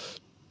of,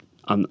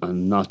 I'm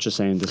not just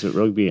saying this with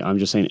rugby, I'm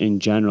just saying in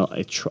general,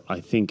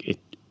 I think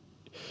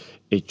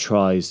it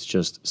tries to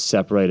just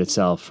separate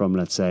itself from,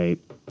 let's say,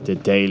 the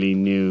daily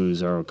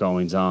news or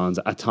goings-ons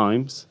at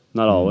times,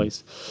 not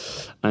always,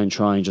 and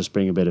try and just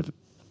bring a bit of.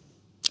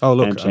 Oh,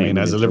 look, I mean,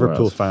 as a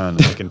Liverpool fan,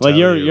 I can tell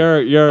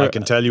I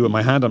can tell you with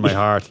my hand on my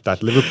heart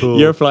that Liverpool,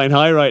 you're flying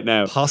high right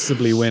now,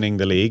 possibly winning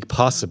the league,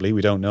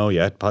 we don't know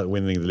yet,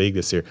 winning the league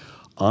this year,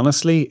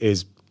 honestly,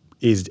 is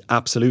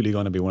absolutely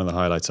going to be one of the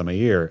highlights of my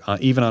year,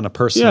 even on a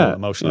personal,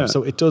 emotional.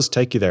 So it does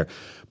take you there.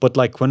 But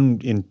like when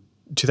in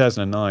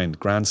 2009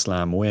 Grand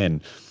Slam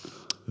win,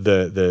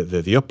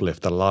 the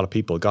uplift that a lot of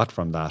people got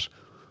from that,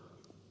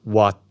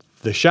 what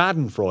the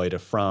schadenfreude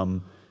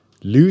from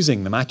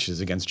losing the matches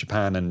against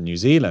Japan and New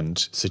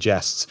Zealand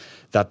suggests,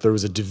 that there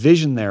was a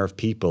division there of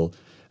people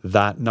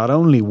that not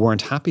only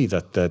weren't happy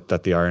that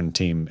the Ireland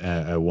team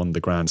won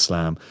the Grand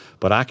Slam,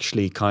 but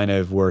actually kind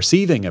of were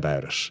seething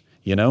about it,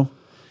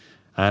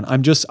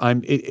 And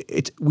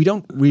we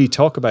don't really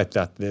talk about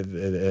that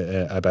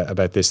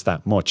about this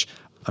that much.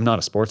 I'm not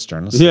a sports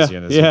journalist,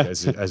 Yeah,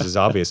 as is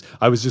obvious.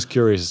 I was just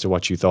curious as to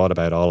what you thought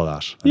about all of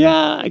that.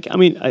 I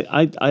mean,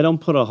 I don't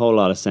put a whole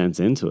lot of sense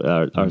into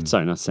it, or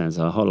sorry, not sense,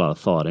 a whole lot of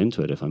thought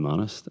into it, if I'm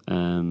honest.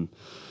 I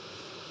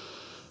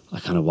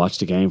kind of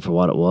watched the game for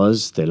what it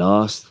was. They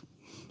lost.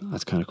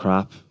 That's kind of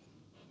crap.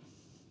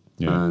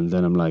 Yeah. And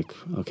then I'm like,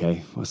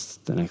 okay, what's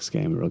the next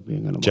game of rugby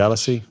I'm going to watch?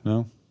 Jealousy?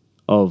 No?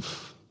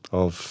 Of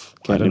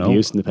getting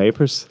abused in the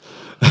papers?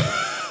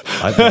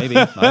 Maybe.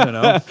 I don't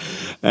know.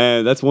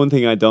 That's one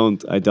thing I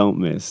don't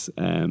miss.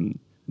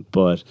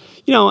 But,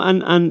 you know,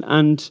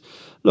 and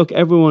look,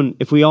 everyone,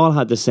 if we all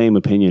had the same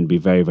opinion, it'd be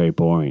very, very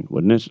boring,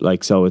 wouldn't it?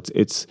 Like, so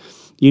it's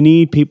you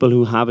need people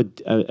who have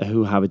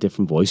a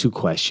different voice, who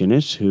question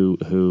it,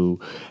 who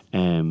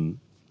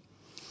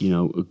you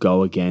know,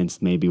 go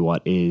against maybe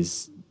what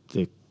is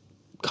the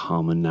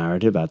common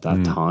narrative at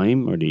that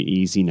time, or the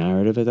easy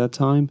narrative at that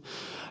time.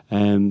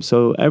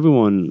 So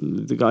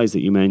everyone, the guys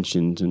that you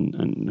mentioned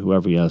and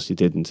whoever else you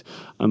didn't,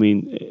 I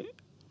mean,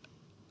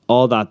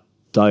 all that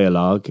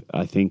dialogue,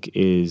 I think,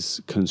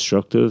 is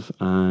constructive,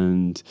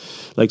 and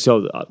like,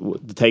 so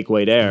the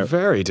takeaway there,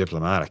 very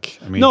diplomatic.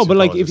 I mean, no, but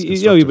like, if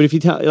you know, but if you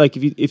tell, like,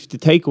 if the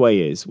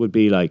takeaway would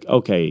be like,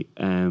 okay,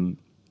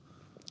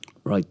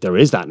 right, there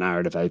is that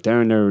narrative out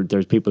there, and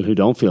there's people who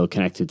don't feel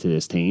connected to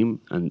this team,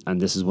 and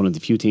this is one of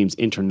the few teams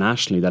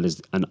internationally that is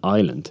an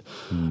island.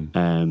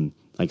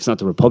 Like, it's not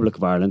the Republic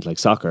of Ireland like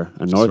soccer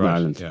and Northern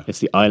Ireland. Yeah. It's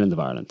the island of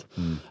Ireland.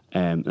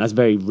 And that's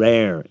very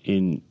rare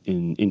in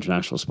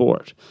international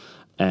sport.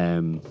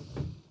 And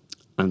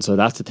so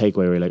that's the takeaway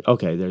where you're like,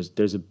 okay, there's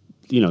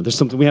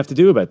something we have to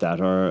do about that,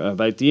 or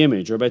about the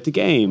image, or about the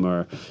game,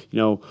 or, you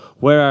know,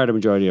 where are the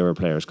majority of our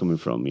players coming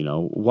from? You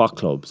know, what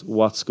clubs,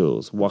 what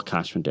schools, what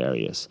catchment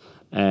areas?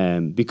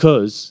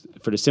 Because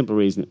for the simple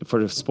reason, for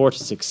the sport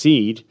to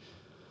succeed,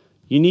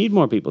 you need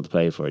more people to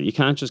play for it. You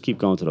can't just keep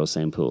going to those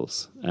same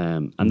pools.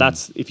 And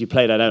that's, if you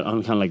play that out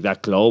on kind of like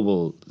that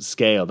global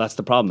scale, that's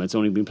the problem. It's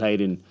only been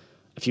played in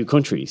a few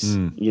countries.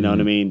 You know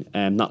what I mean?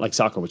 Not like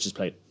soccer, which is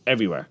played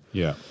everywhere.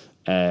 Yeah.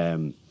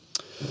 Well,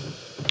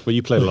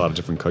 you played a lot of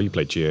different. You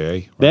played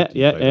GAA. Right?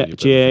 Yeah.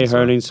 GAA,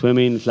 hurling,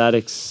 swimming,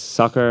 athletics,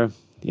 soccer.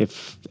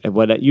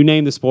 You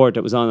name the sport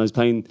that was on, I was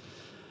playing.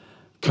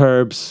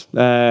 Curbs.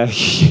 I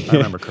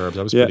remember curbs.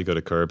 I was pretty good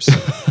at curbs.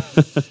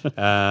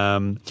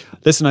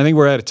 Listen, I think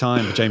we're out of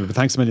time, Jamie, but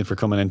thanks a million for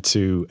coming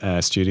into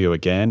studio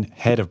again.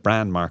 Head of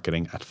brand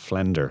marketing at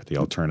Flender, the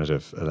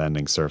alternative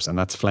lending service, and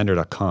that's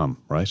flender.com,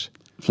 right?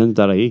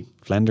 Flender.ie.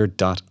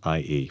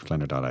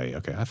 Flender.ie.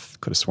 Okay, I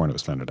could have sworn it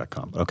was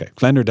flender.com. Okay,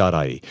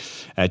 flender.ie.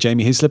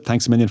 Jamie Heaslip,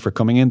 thanks a million for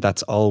coming in.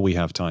 That's all we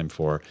have time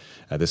for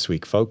this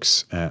week,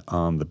 folks,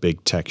 on the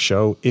Big Tech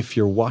Show. If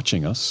you're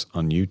watching us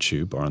on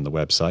YouTube or on the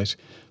website,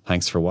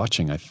 thanks for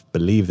watching. I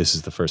believe this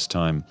is the first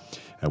time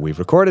we've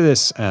recorded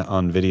this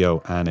on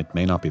video, and it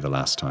may not be the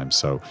last time.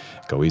 So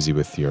go easy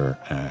with your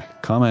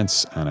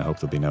comments, and I hope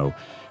there'll be no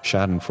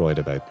schadenfreude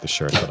about the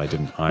shirt that I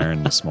didn't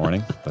iron this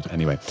morning. But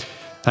anyway,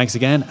 thanks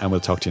again, and we'll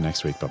talk to you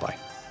next week. Bye-bye.